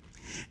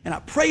 And I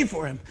prayed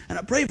for him. And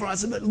I prayed for him. I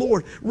said, but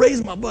Lord,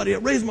 raise my buddy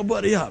up. Raise my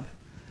buddy up.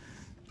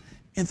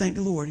 And thank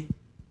the Lord.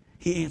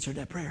 He answered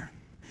that prayer.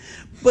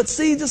 But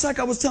see, just like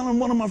I was telling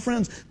one of my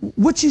friends,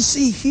 what you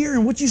see here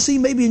and what you see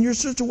maybe in your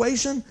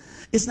situation,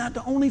 it's not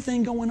the only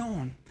thing going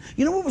on.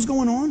 You know what was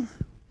going on?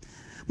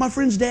 My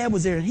friend's dad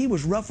was there, and he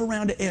was rough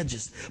around the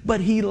edges,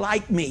 but he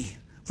liked me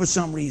for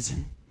some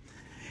reason.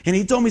 And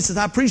he told me, he says,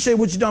 I appreciate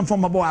what you've done for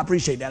my boy. I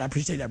appreciate that. I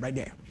appreciate that right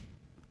there.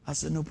 I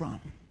said, no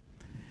problem.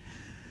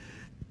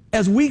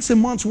 As weeks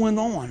and months went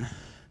on,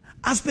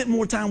 I spent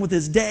more time with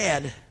his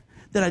dad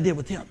than I did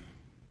with him.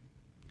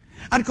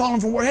 I'd call him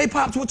from work. Hey,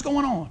 Pops, what's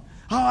going on?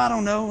 Oh, I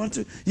don't know.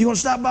 You going to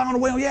stop by on the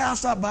way? Oh, yeah, I'll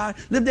stop by.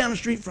 Live down the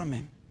street from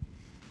him.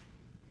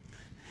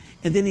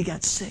 And then he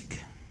got sick.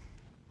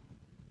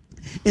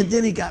 And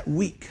then he got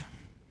weak.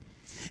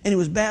 And he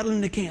was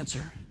battling the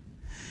cancer.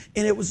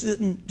 And it was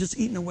just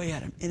eating away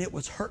at him. And it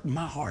was hurting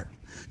my heart.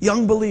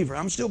 Young believer.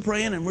 I'm still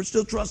praying and we're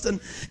still trusting.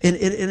 And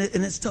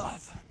it's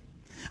tough.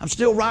 I'm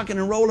still rocking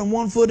and rolling,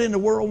 1 foot in the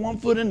world, 1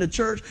 foot in the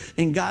church.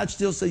 And God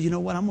still says, you know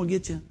what? I'm going to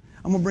get you.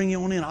 I'm going to bring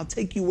you on in. I'll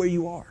take you where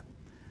you are.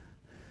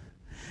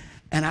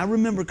 And I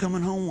remember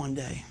coming home one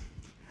day,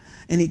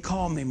 and he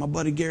called me. My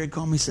buddy Gary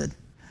called me and said,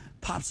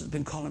 Pops has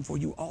been calling for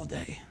you all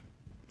day.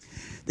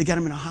 They got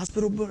him in a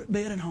hospital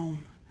bed at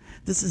home.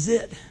 This is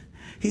it.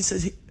 He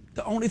says,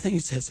 the only thing he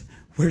says,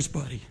 where's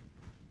Buddy?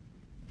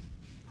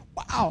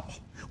 Wow,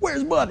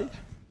 where's Buddy?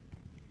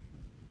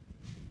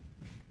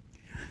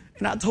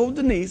 And I told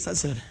Denise, I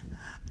said,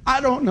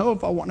 I don't know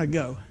if I want to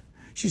go.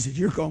 She said,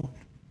 you're going.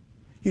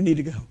 You need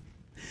to go.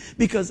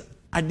 Because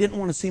I didn't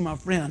want to see my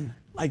friend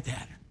like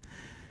that.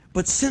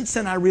 But since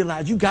then I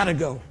realized you got to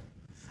go.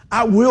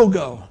 I will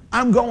go.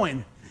 I'm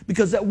going.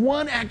 Because that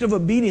one act of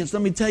obedience,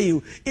 let me tell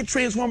you, it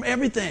transformed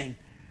everything.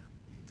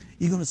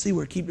 You're going to see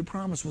where Keep the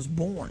Promise was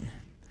born.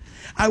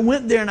 I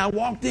went there and I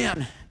walked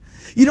in.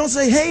 You don't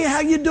say, hey,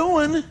 how you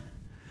doing?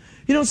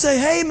 You don't say,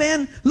 hey,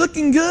 man,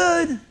 looking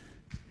good.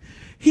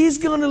 He's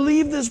going to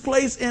leave this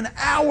place in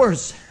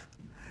hours.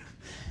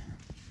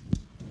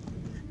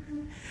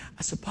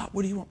 I said, Pop,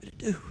 what do you want me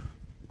to do?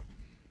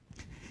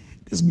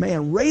 This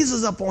man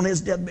raises up on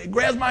his deathbed,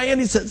 grabs my hand,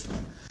 he says,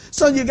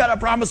 son, you got to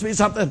promise me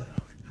something.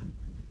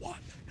 What?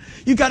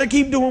 You got to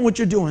keep doing what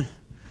you're doing.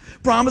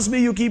 Promise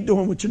me you'll keep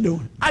doing what you're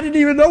doing. I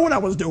didn't even know what I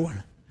was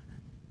doing.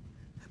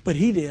 But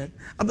he did.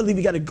 I believe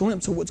he got a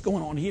glimpse of what's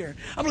going on here.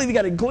 I believe he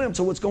got a glimpse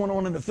of what's going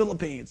on in the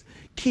Philippines.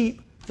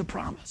 Keep the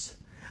promise.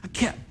 I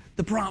kept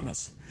the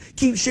promise.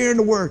 Keep sharing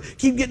the word.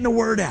 Keep getting the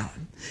word out.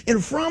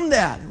 And from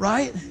that,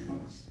 right,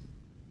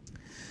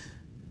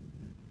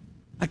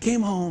 I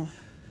came home.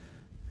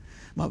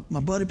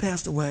 My buddy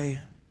passed away,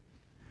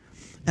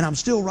 and I'm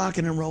still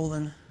rocking and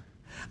rolling.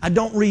 I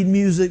don't read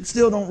music,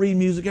 still don't read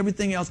music,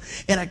 everything else.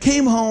 And I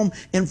came home,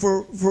 and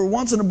for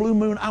once in a blue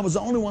moon, I was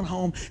the only one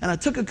home, and I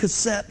took a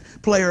cassette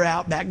player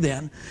out back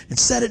then and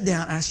set it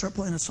down, and I started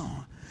playing a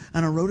song.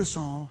 And I wrote a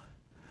song.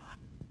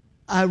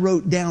 I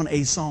wrote down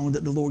a song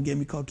that the Lord gave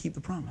me called Keep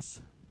the Promise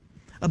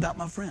about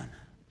my friend.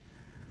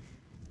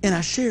 And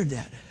I shared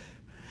that.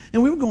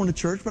 And we were going to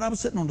church, but I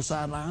was sitting on the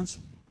sidelines.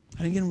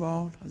 I didn't get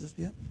involved. I was just,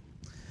 yep.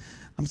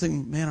 I'm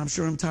thinking, man, I'm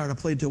sure I'm tired. I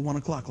played till 1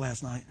 o'clock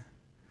last night.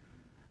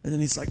 And then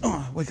he's like,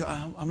 oh, wake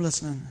up, I'm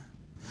listening.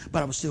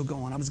 But I was still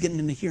going. I was getting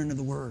in the hearing of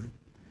the word.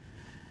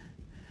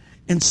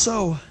 And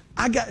so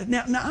I got,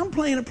 now I'm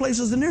playing at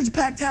places and there's a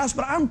packed house,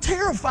 but I'm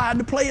terrified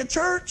to play at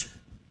church.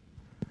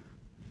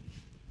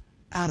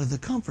 Out of the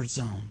comfort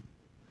zone.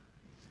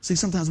 See,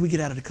 sometimes we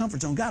get out of the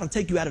comfort zone. God will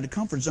take you out of the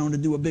comfort zone to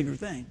do a bigger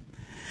thing.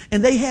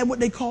 And they had what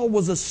they called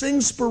was a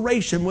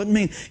sing-spiration. What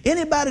mean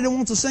anybody that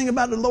wants to sing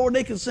about the Lord,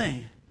 they can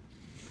sing.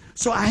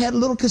 So I had a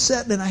little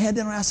cassette and I had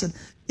dinner. I said,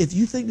 if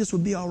you think this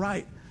would be all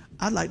right,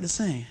 I'd like to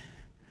sing.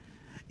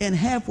 And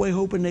halfway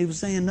hoping they were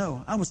saying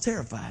no. I was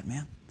terrified,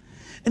 man.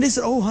 And they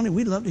said, oh, honey,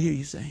 we'd love to hear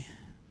you sing.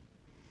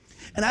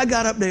 And I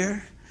got up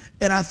there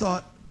and I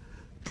thought,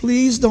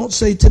 please don't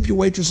say tip your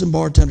waitress and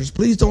bartenders.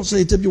 Please don't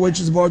say tip your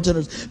waitress and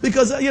bartenders.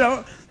 Because, you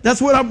know,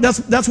 that's where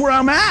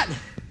I'm at.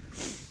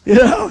 You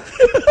know?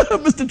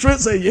 Mr. Trent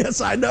said,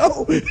 yes, I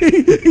know.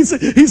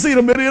 He's seen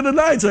a many of the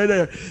nights right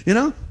there. You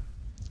know?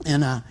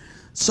 And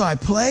so I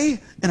play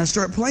and I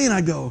start playing.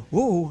 I go,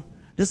 whoa,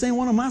 this ain't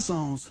one of my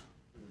songs.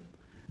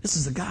 This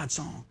is a God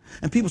song.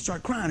 And people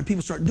start crying and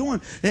people start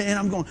doing, and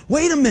I'm going,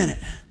 wait a minute.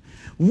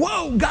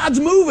 Whoa, God's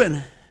moving.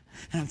 And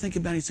I'm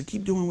thinking about it. He said,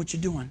 keep doing what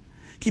you're doing.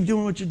 Keep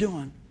doing what you're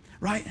doing.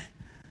 Right?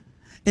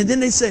 And then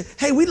they say,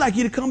 hey, we'd like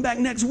you to come back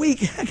next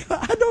week.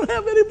 I don't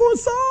have any more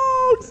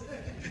songs.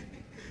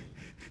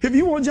 If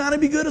you want Johnny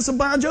B. Good or some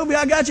Bon Jovi,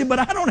 I got you, but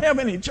I don't have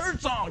any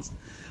church songs.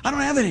 I don't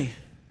have any.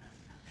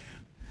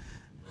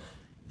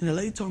 And the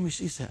lady told me,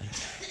 she said,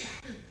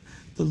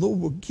 the Lord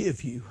will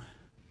give you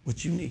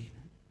what you need.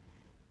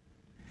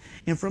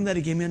 And from that,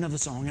 he gave me another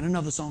song and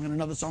another song and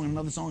another song and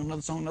another song and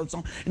another song and another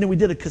song. And then we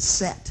did a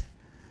cassette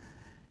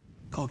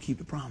called Keep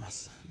the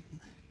Promise.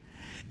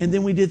 And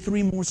then we did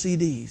 3 more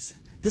CDs.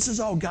 This is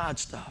all God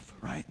stuff,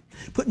 right?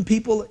 Putting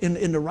people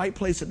in the right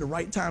place at the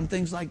right time,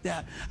 things like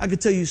that. I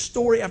could tell you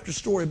story after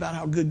story about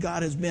how good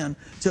God has been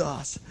to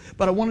us.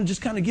 But I want to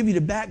just kind of give you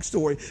the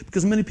backstory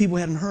because many people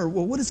hadn't heard,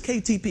 well, what is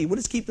KTP? What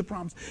is Keep the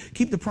Promise?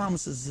 Keep the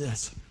Promise is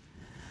this.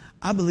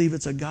 I believe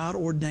it's a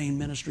God-ordained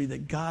ministry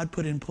that God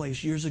put in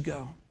place years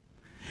ago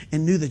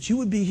and knew that you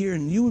would be here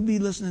and you would be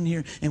listening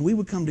here and we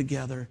would come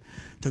together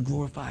to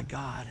glorify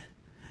God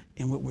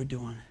in what we're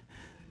doing.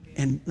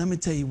 And let me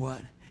tell you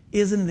what,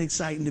 isn't it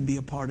exciting to be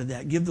a part of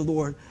that? Give the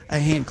Lord a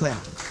hand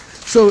clap.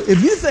 So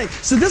if you think,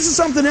 so this is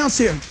something else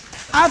here.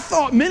 I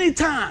thought many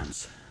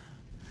times,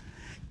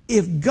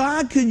 if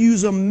God could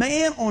use a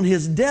man on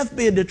his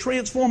deathbed to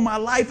transform my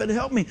life and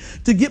help me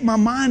to get my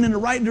mind in the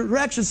right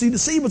direction. See, the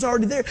seed was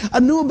already there. I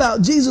knew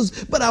about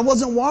Jesus, but I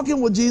wasn't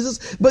walking with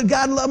Jesus. But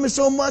God loved me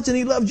so much and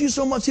he loved you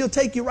so much, he'll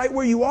take you right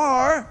where you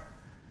are.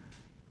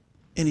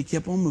 And he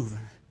kept on moving.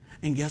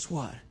 And guess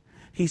what?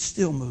 He's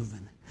still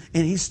moving.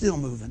 And he's still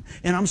moving.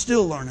 And I'm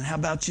still learning. How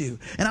about you?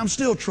 And I'm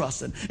still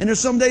trusting. And there's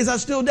some days I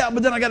still doubt,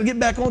 but then I got to get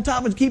back on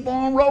top and keep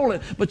on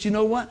rolling. But you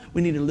know what?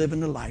 We need to live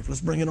in the life.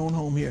 Let's bring it on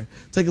home here.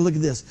 Take a look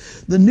at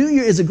this. The new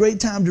year is a great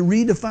time to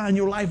redefine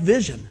your life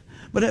vision.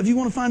 But if you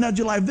want to find out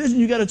your life vision,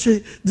 you got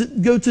to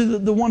go to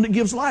the one that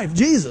gives life,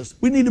 Jesus.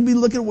 We need to be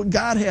looking at what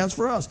God has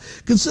for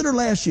us. Consider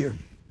last year.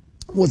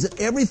 Was it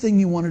everything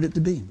you wanted it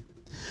to be?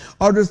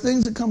 Are there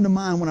things that come to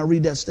mind when I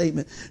read that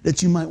statement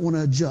that you might want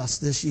to adjust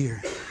this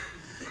year?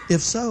 If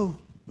so,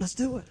 let's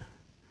do it.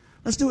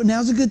 Let's do it.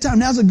 Now's a good time.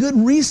 Now's a good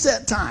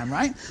reset time,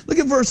 right? Look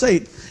at verse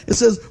 8. It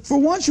says, for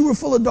once you were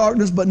full of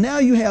darkness, but now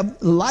you have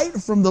light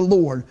from the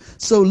Lord.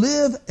 So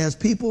live as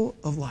people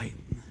of light.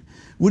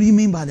 What do you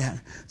mean by that?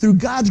 Through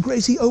God's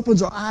grace, he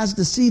opens our eyes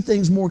to see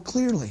things more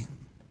clearly.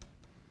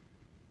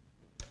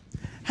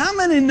 How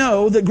many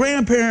know that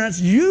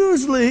grandparents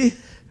usually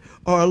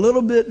are a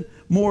little bit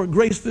more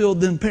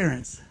grace-filled than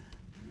parents?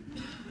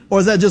 Or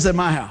is that just at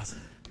my house?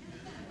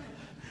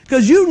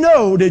 Because you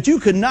know that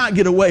you could not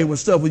get away with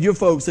stuff with your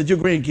folks that your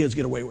grandkids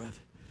get away with.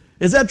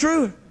 Is that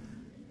true?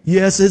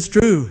 Yes, it's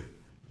true.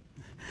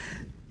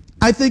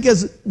 I think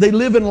as they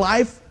live in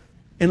life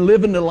and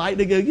live in the light,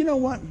 they go, you know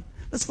what?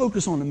 Let's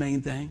focus on the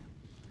main thing.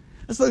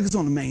 Let's focus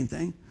on the main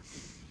thing.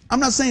 I'm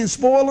not saying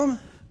spoil them,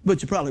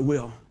 but you probably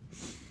will.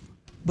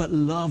 But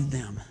love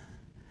them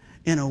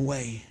in a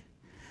way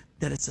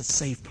that it's a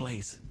safe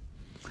place.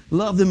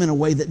 Love them in a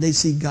way that they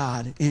see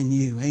God in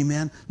you.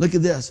 Amen. Look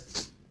at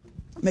this.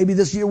 Maybe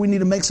this year we need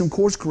to make some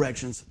course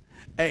corrections.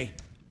 Hey,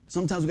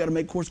 sometimes we got to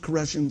make course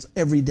corrections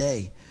every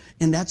day,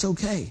 and that's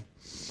okay.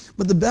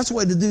 But the best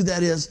way to do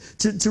that is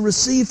to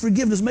receive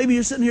forgiveness. Maybe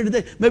you're sitting here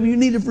today. Maybe you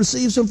need to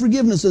receive some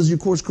forgiveness as your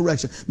course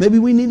correction. Maybe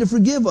we need to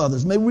forgive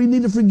others. Maybe we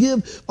need to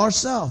forgive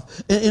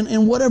ourselves,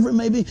 and whatever it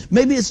may be.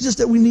 Maybe it's just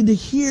that we need to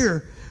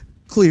hear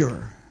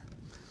clearer.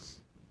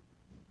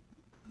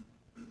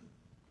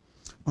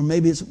 Or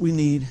maybe it's we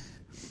need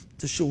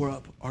to shore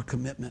up our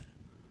commitment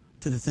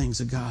to the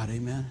things of God.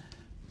 Amen.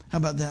 How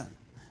about that?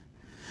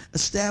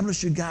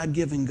 Establish your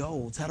God-given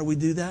goals. How do we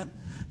do that?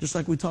 Just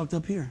like we talked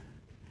up here.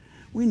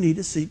 We need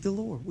to seek the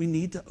Lord. We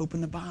need to open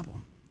the Bible.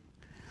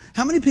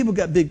 How many people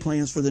got big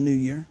plans for the new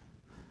year?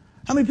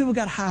 How many people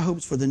got high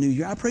hopes for the new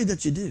year? I pray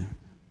that you do.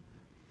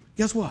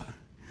 Guess what?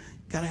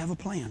 Got to have a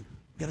plan.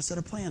 Got to set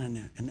a plan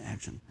in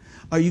action.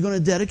 Are you going to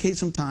dedicate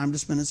some time to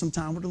spending some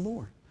time with the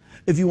Lord?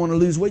 If you want to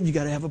lose weight, you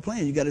got to have a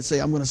plan. You got to say,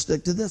 I'm going to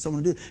stick to this. I'm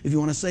going to do it. If you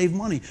want to save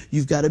money,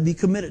 you've got to be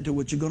committed to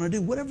what you're going to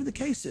do, whatever the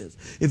case is.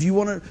 If you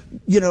want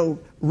to,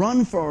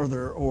 run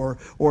further or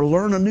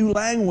learn a new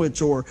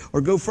language or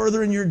go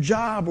further in your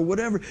job or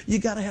whatever, you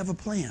got to have a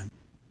plan.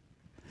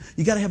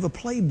 You got to have a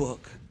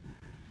playbook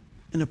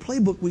And the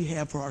playbook we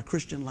have for our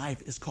Christian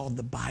life is called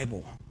the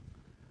Bible.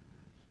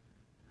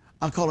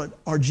 I call it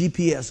our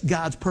GPS,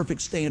 God's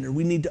perfect standard.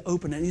 We need to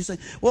open it. And you say,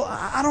 well,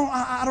 I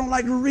don't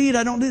like to read.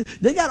 I don't do.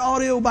 They got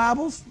audio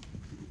Bibles.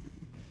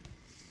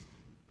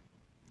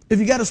 If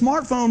you got a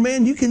smartphone,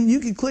 man, you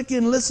can click in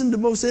and listen to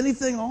most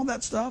anything, all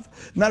that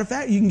stuff. Matter of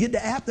fact, you can get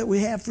the app that we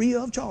have free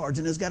of charge,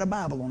 and it's got a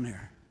Bible on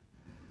there.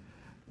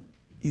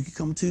 You can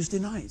come Tuesday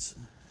nights.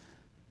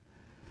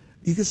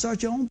 You can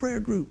start your own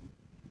prayer group.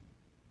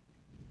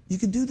 You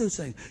can do those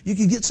things. You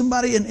can get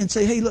somebody and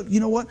say, hey, look, you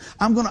know what?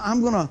 I'm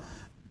gonna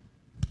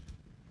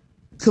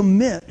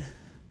commit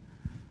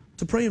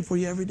to praying for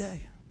you every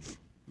day.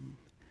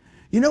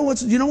 You know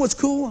what's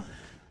cool?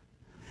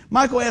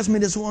 Michael asked me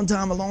this one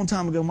time, a long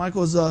time ago.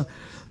 Michael was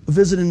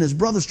visiting his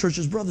brother's church.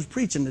 His brother's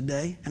preaching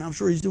today, and I'm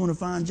sure he's doing a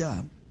fine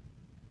job.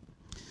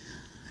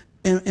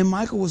 And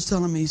Michael was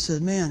telling me, he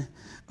said, man,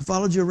 I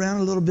followed you around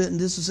a little bit, and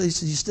he said,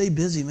 you stay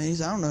busy, man. He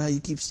said, I don't know how you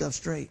keep stuff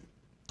straight.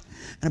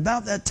 And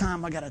about that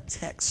time, I got a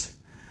text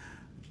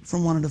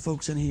from one of the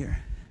folks in here.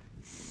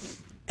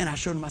 And I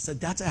showed him, I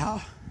said, that's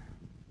how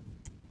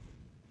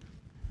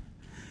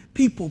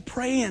people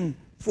praying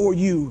for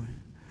you.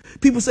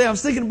 People say, I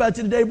was thinking about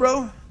you today,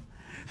 bro.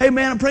 Hey,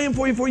 man, I'm praying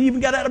for you before you even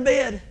got out of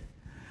bed.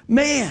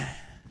 Man.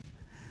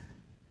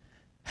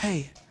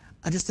 Hey,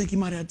 I just think you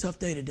might have had a tough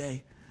day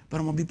today, but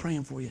I'm going to be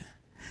praying for you.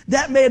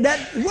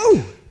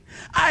 Whoa.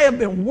 I have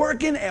been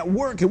working at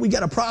work, and we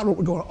got a problem.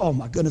 We're going, oh,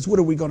 my goodness, what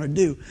are we going to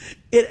do?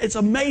 It's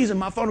amazing.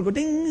 My phone will go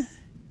ding,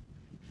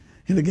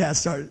 and the guy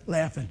started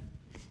laughing.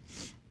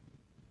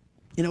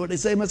 You know what they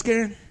say, Miss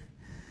Karen?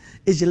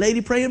 Is your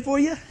lady praying for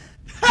you?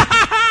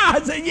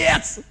 I said,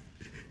 yes.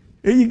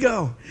 There you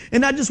go.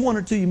 And I just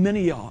wanted to you,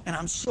 many of y'all, and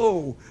I'm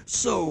so,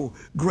 so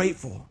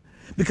grateful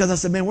because I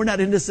said, man, we're not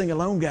in this thing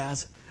alone,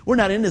 guys. We're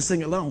not in this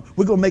thing alone.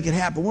 We're going to make it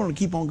happen. We're going to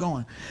keep on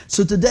going.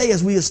 So today,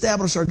 as we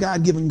establish our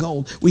God-given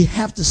goal, we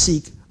have to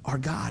seek our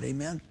God.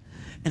 Amen.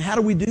 And how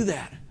do we do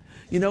that?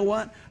 You know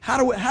what? How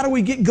do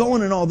we get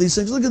going in all these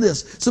things? Look at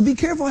this. So be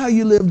careful how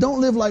you live. Don't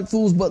live like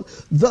fools, but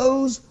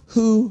those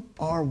who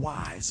are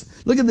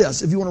wise. Look at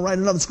this. If you want to write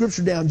another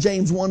scripture down,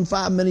 James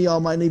 1:5, many of y'all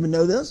might even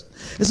know this.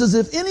 It says,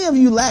 if any of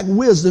you lack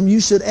wisdom,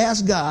 you should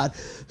ask God,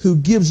 who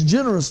gives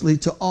generously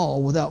to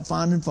all without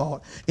finding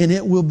fault, and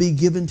it will be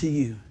given to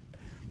you.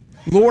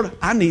 Lord,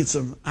 I need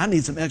some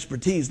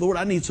expertise. Lord,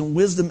 I need some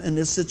wisdom in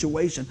this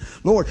situation.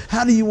 Lord,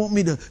 how do you want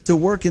me to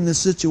work in this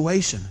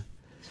situation?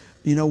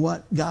 You know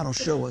what? God will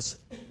show us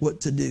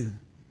what to do.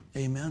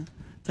 Amen.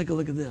 Take a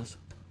look at this.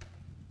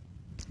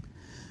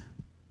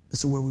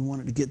 This is where we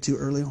wanted to get to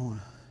early on.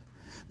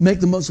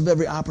 Make the most of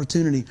every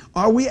opportunity.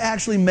 Are we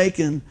actually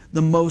making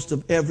the most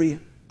of every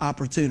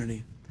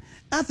opportunity?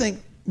 I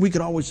think we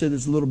could always say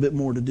there's a little bit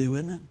more to do,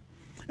 isn't it?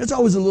 There's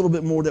always a little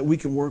bit more that we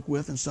can work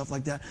with and stuff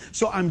like that.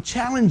 So I'm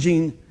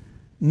challenging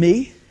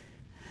me,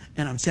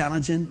 and I'm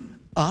challenging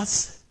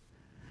us,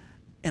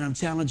 and I'm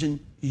challenging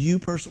you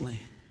personally.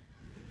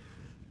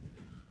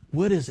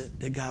 What is it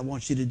that God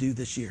wants you to do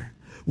this year?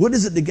 What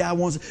is it that God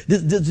wants?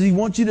 Does He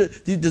want you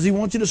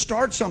to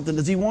start something?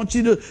 Does He want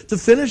you to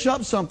finish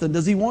up something?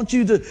 Does He want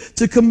you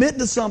to commit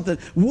to something?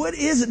 What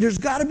is it? There's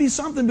got to be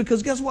something,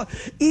 because guess what?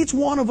 Each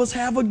one of us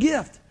have a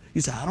gift.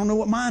 You say, I don't know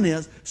what mine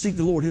is. Seek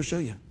the Lord. He'll show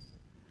you.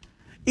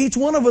 Each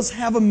one of us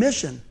have a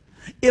mission.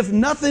 If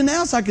nothing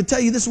else, I could tell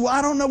you this, well,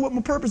 I don't know what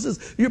my purpose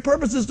is. Your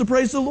purpose is to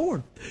praise the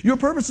Lord. Your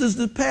purpose is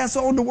to pass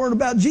on the word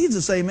about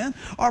Jesus, amen.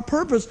 Our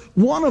purpose,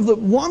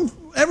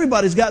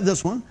 everybody's got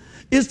this one,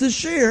 is to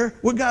share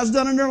what God's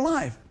done in their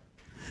life.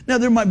 Now,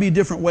 there might be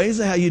different ways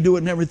of how you do it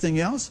and everything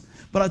else,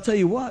 but I tell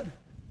you what,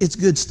 it's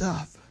good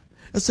stuff.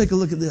 Let's take a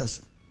look at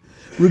this.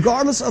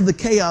 Regardless of the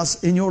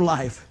chaos in your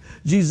life,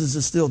 Jesus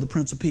is still the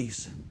Prince of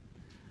Peace.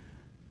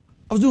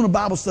 I was doing a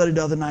Bible study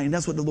the other night, and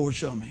that's what the Lord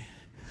showed me.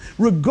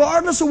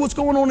 Regardless of what's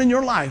going on in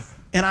your life,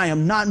 and I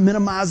am not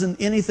minimizing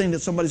anything that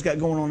somebody's got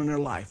going on in their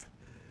life,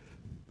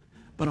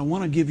 but I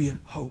want to give you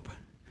hope.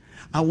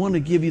 I want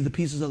to give you the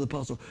pieces of the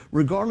puzzle.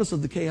 Regardless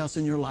of the chaos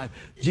in your life,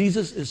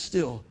 Jesus is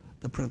still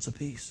the Prince of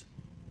Peace.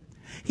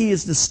 He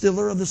is the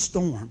stiller of the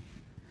storm.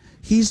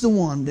 He's the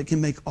one that can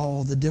make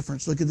all the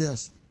difference. Look at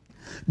this.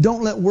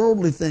 Don't let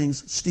worldly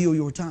things steal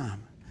your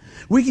time.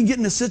 We can get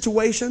in a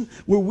situation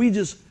where we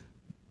just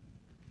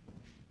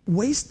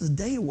waste the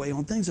day away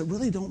on things that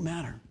really don't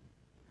matter.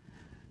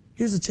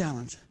 Here's the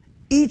challenge.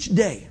 Each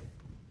day,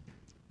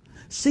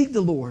 seek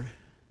the Lord.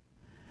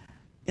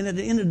 And at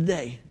the end of the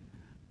day,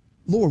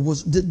 Lord,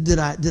 did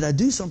I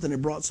do something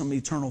that brought some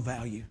eternal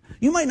value?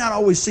 You might not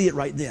always see it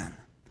right then,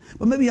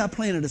 but maybe I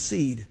planted a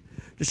seed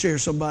to share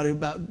somebody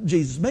about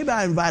Jesus. Maybe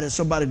I invited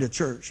somebody to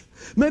church.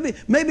 Maybe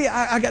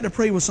I got to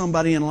pray with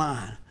somebody in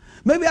line.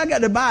 Maybe I got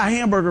to buy a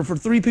hamburger for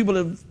 3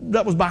 people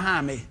that was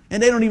behind me,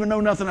 and they don't even know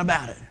nothing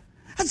about it.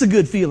 That's a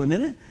good feeling,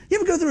 isn't it? You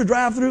ever go through a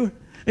drive-thru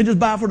and just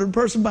buy for the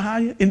person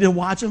behind you and then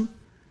watch them?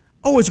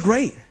 Oh, it's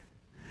great.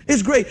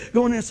 It's great.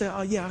 Go in there and say,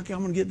 oh, yeah, okay,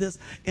 I'm going to get this,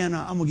 and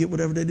I'm going to get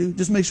whatever they do.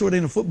 Just make sure it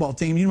ain't a football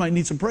team. You might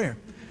need some prayer.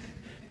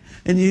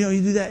 And, you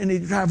do that, and they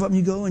drive up, and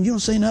you go, and you don't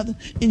say nothing,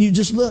 and you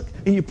just look,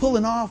 and you're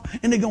pulling off,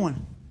 and they're going,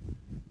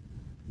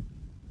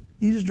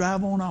 You just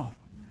drive on off.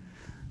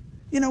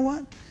 You know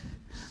what?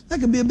 That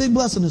could be a big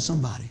blessing to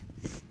somebody.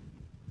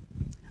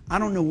 I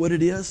don't know what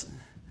it is,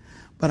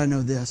 but I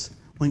know this.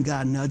 When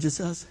God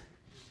nudges us,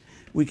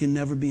 we can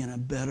never be in a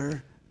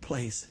better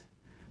place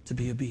to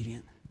be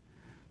obedient,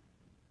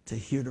 to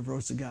hear the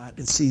voice of God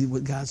and see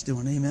what God's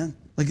doing. Amen?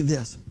 Look at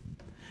this.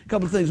 A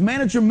couple of things.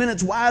 Manage your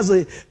minutes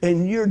wisely,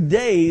 and your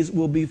days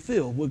will be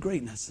filled with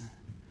greatness.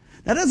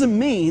 That doesn't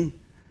mean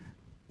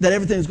that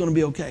everything's going to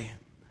be okay.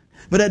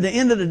 But at the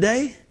end of the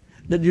day,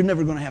 that you're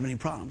never going to have any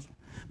problems.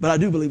 But I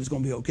do believe it's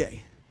going to be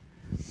okay.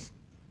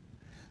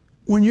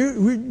 When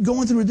we're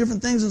going through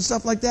different things and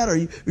stuff like that, or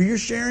you're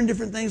sharing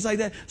different things like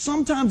that,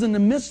 sometimes in the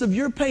midst of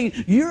your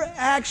pain, you're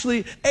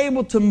actually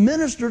able to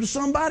minister to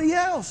somebody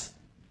else.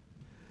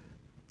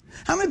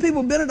 How many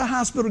people have been at the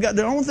hospital, got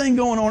their own thing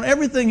going on,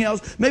 everything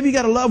else, maybe you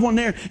got a loved one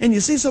there, and you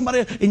see somebody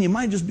else, and you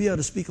might just be able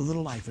to speak a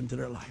little life into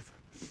their life.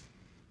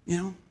 You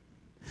know?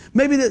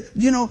 Maybe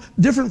that,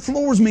 different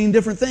floors mean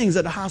different things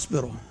at the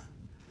hospital,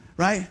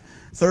 right?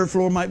 Third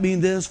floor might mean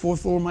this,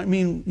 fourth floor might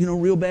mean,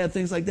 real bad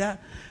things like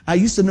that. I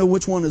used to know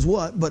which one is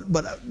what, but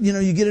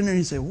you get in there and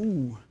you say,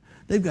 ooh,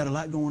 they've got a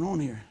lot going on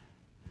here.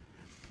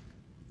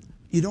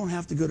 You don't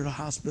have to go to the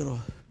hospital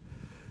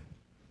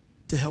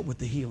to help with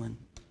the healing.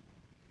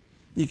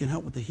 You can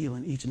help with the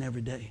healing each and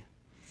every day.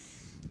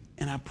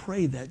 And I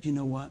pray that,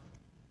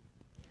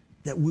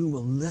 that we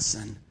will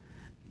listen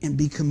and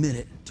be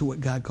committed to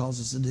what God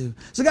calls us to do.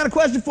 So I got a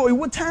question for you.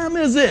 What time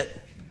is it?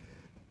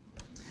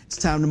 It's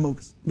time to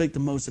make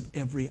the most of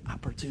every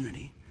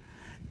opportunity.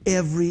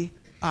 Every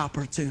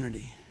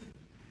opportunity.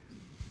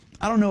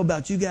 I don't know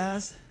about you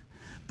guys,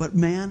 but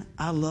man,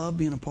 I love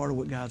being a part of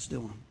what God's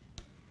doing.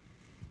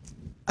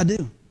 I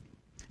do.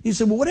 You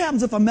say, well, what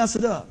happens if I mess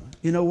it up?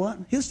 You know what?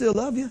 He'll still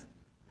love you.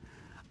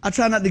 I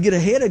try not to get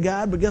ahead of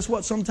God, but guess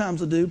what?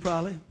 Sometimes I do,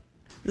 probably.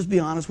 Just be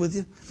honest with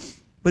you.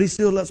 But he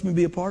still lets me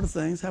be a part of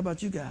things. How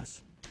about you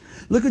guys?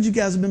 Look what you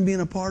guys have been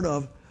being a part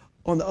of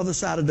on the other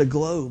side of the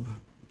globe.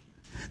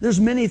 There's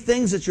many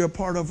things that you're a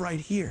part of right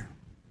here.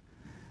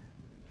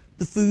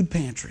 The food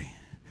pantry,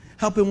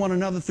 helping one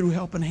another through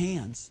helping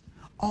hands,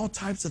 all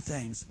types of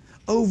things,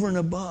 over and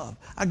above.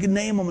 I could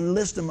name them and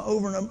list them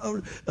over and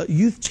over.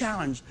 Youth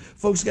challenge.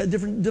 Folks got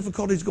different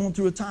difficulties going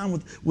through a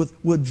time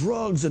with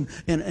drugs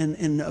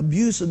and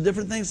abuse and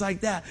different things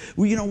like that.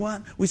 Well, you know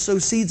what? We sow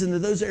seeds into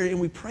those areas and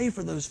we pray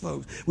for those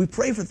folks. We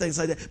pray for things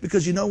like that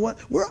because you know what?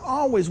 We're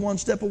always one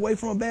step away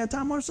from a bad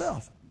time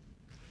ourselves.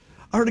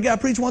 I heard a guy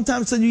preach one time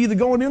and said you're either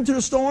going into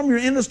the storm, you're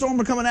in the storm,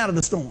 or coming out of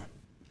the storm.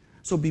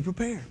 So be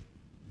prepared.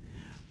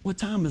 What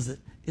time is it?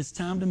 It's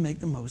time to make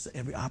the most of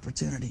every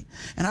opportunity.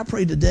 And I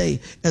pray today,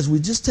 as we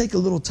just take a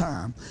little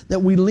time, that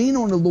we lean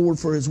on the Lord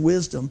for his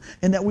wisdom,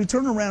 and that we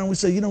turn around and we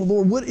say,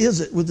 Lord, what is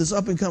it with this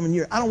up and coming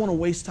year? I don't want to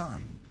waste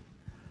time.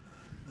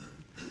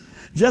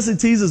 Jesse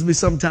teases me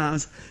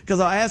sometimes because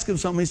I'll ask him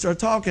something, he starts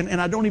talking,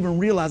 and I don't even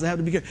realize I have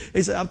to be careful.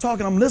 He said, I'm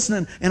talking, I'm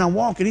listening, and I'm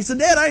walking. He said,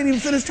 Dad, I ain't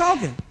even finished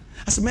talking.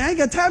 I said, man, I ain't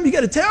got time. You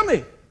got to tell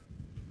me.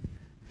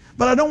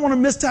 But I don't want to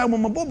miss time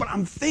with my boy, but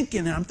I'm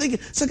thinking.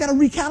 So I got to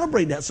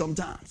recalibrate that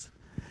sometimes.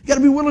 You got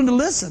to be willing to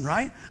listen,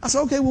 right? I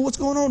said, okay, well, what's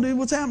going on, dude?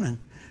 What's happening?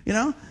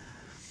 But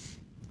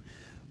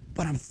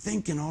I'm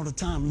thinking all the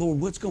time, Lord,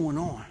 what's going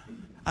on?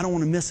 I don't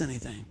want to miss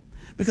anything.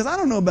 Because I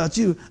don't know about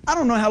you. I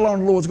don't know how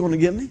long the Lord's going to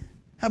give me.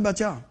 How about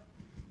y'all?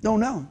 Don't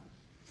know.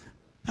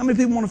 How many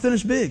people want to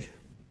finish big?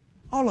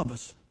 All of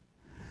us.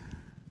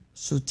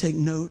 So take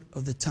note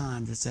of the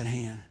time that's at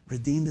hand.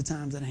 Redeem the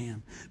times at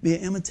hand. Be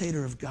an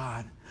imitator of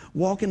God.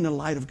 Walk in the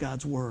light of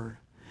God's word.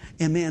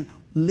 And man,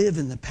 live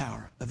in the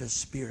power of his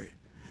spirit.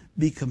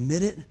 Be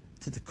committed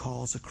to the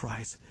cause of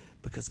Christ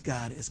because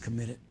God is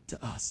committed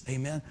to us.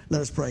 Amen.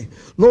 Let us pray.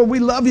 Lord, we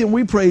love you and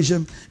we praise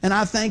you. And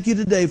I thank you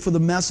today for the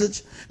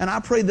message. And I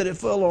pray that it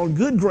fell on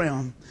good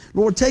ground.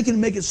 Lord, take it and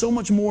make it so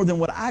much more than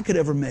what I could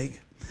ever make.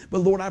 But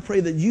Lord, I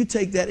pray that you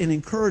take that and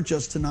encourage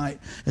us tonight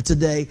and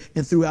today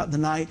and throughout the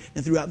night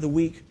and throughout the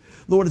week.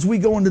 Lord, as we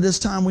go into this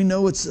time, we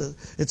know it's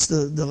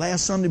the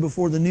last Sunday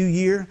before the new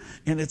year,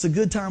 and it's a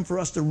good time for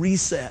us to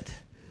reset.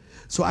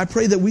 So I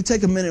pray that we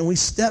take a minute and we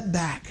step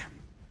back.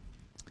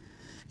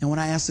 And when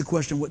I ask the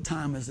question, what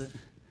time is it?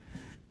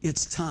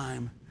 It's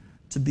time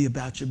to be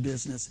about your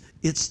business.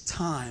 It's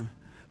time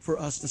for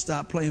us to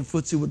stop playing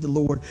footsie with the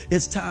Lord.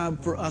 It's time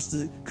for us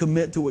to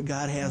commit to what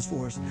God has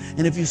for us.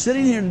 And if you're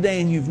sitting here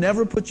today and you've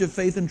never put your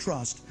faith and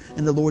trust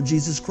in the Lord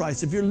Jesus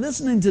Christ, if you're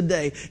listening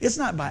today, it's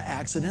not by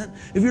accident.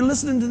 If you're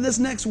listening to this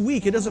next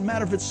week, it doesn't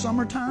matter if it's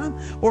summertime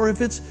or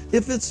if it's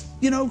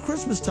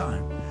Christmas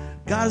time.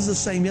 God is the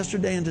same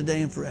yesterday and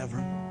today and forever.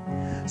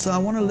 So I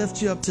want to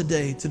lift you up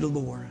today to the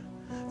Lord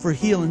for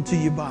healing to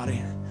your body.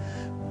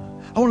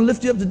 I want to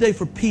lift you up today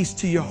for peace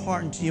to your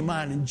heart and to your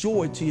mind and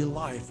joy to your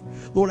life.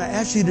 Lord, I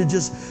ask you to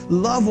just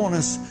love on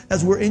us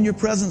as we're in your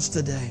presence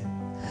today.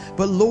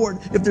 But Lord,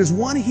 if there's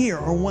one here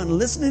or one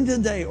listening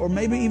today or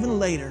maybe even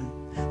later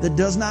that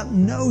does not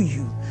know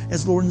you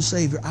as Lord and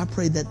Savior, I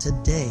pray that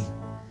today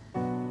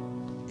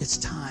it's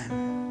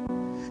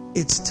time.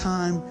 It's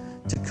time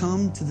to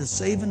come to the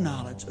saving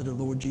knowledge of the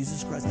Lord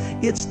Jesus Christ.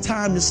 It's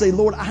time to say,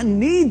 Lord, I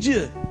need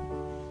you.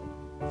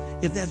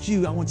 If that's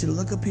you, I want you to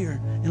look up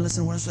here and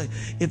listen to what I say.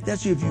 If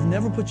that's you, if you've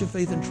never put your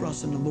faith and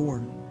trust in the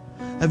Lord,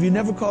 have you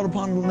never called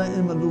upon the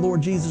name of the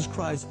Lord Jesus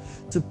Christ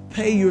to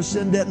pay your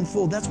sin debt in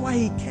full? That's why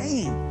he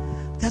came.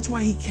 That's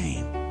why he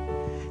came.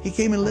 He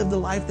came and lived a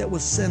life that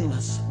was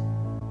sinless.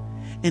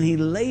 And he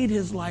laid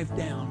his life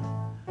down.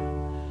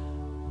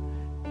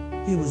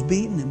 He was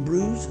beaten and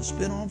bruised and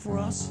spit on for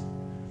us.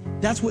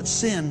 That's what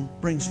sin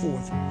brings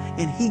forth.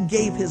 And he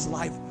gave his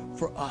life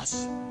for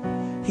us.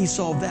 He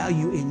saw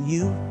value in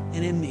you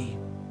and in me.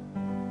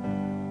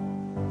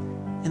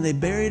 And they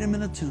buried him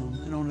in a tomb.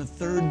 And on the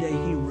third day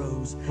he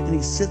rose. And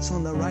he sits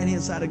on the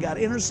right-hand side of God,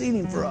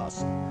 interceding for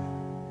us.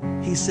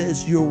 He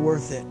says, you're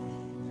worth it.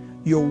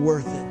 You're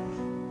worth it.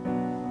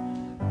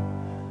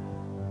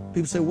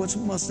 People say, what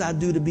must I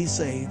do to be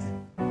saved?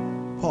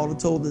 Paul had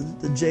told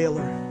the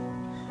jailer,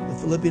 the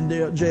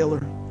Philippian jailer,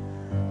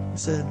 he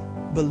said,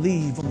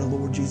 believe on the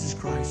Lord Jesus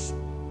Christ.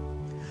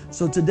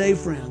 So today,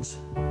 friends,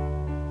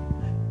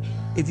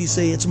 if you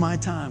say it's my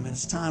time and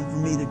it's time for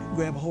me to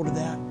grab a hold of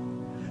that,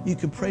 you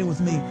can pray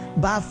with me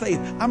by faith.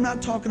 I'm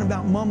not talking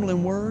about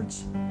mumbling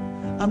words.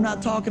 I'm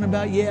not talking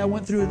about, I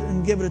went through it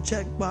and give it a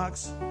check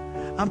box.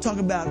 I'm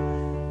talking about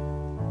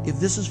if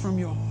this is from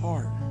your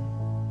heart,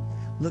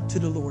 look to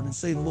the Lord and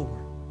say, Lord,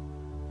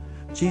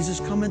 Jesus,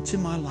 come into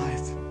my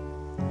life.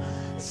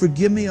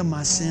 Forgive me of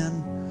my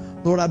sin.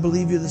 Lord, I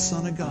believe you're the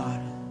Son of God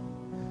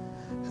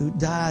who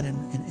died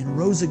and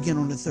rose again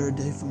on the third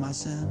day for my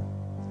sin.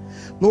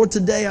 Lord,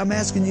 today I'm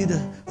asking you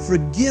to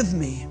forgive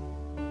me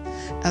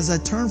as I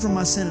turn from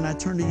my sin and I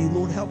turn to you.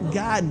 Lord, help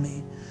guide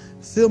me.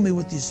 Fill me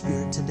with your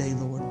Spirit today,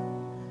 Lord,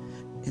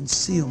 and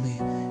seal me.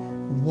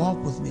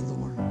 Walk with me,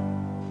 Lord.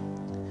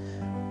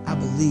 I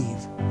believe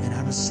and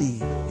I receive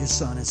your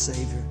Son as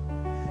Savior.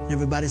 And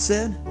everybody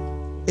said,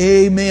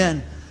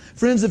 amen.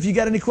 Friends, if you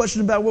got any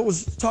question about what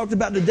was talked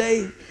about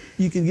today,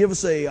 you can give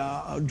us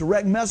a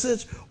direct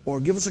message or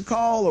give us a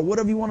call or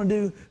whatever you want to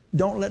do.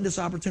 Don't let this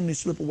opportunity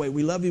slip away.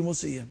 We love you and we'll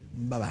see you.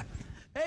 Bye-bye.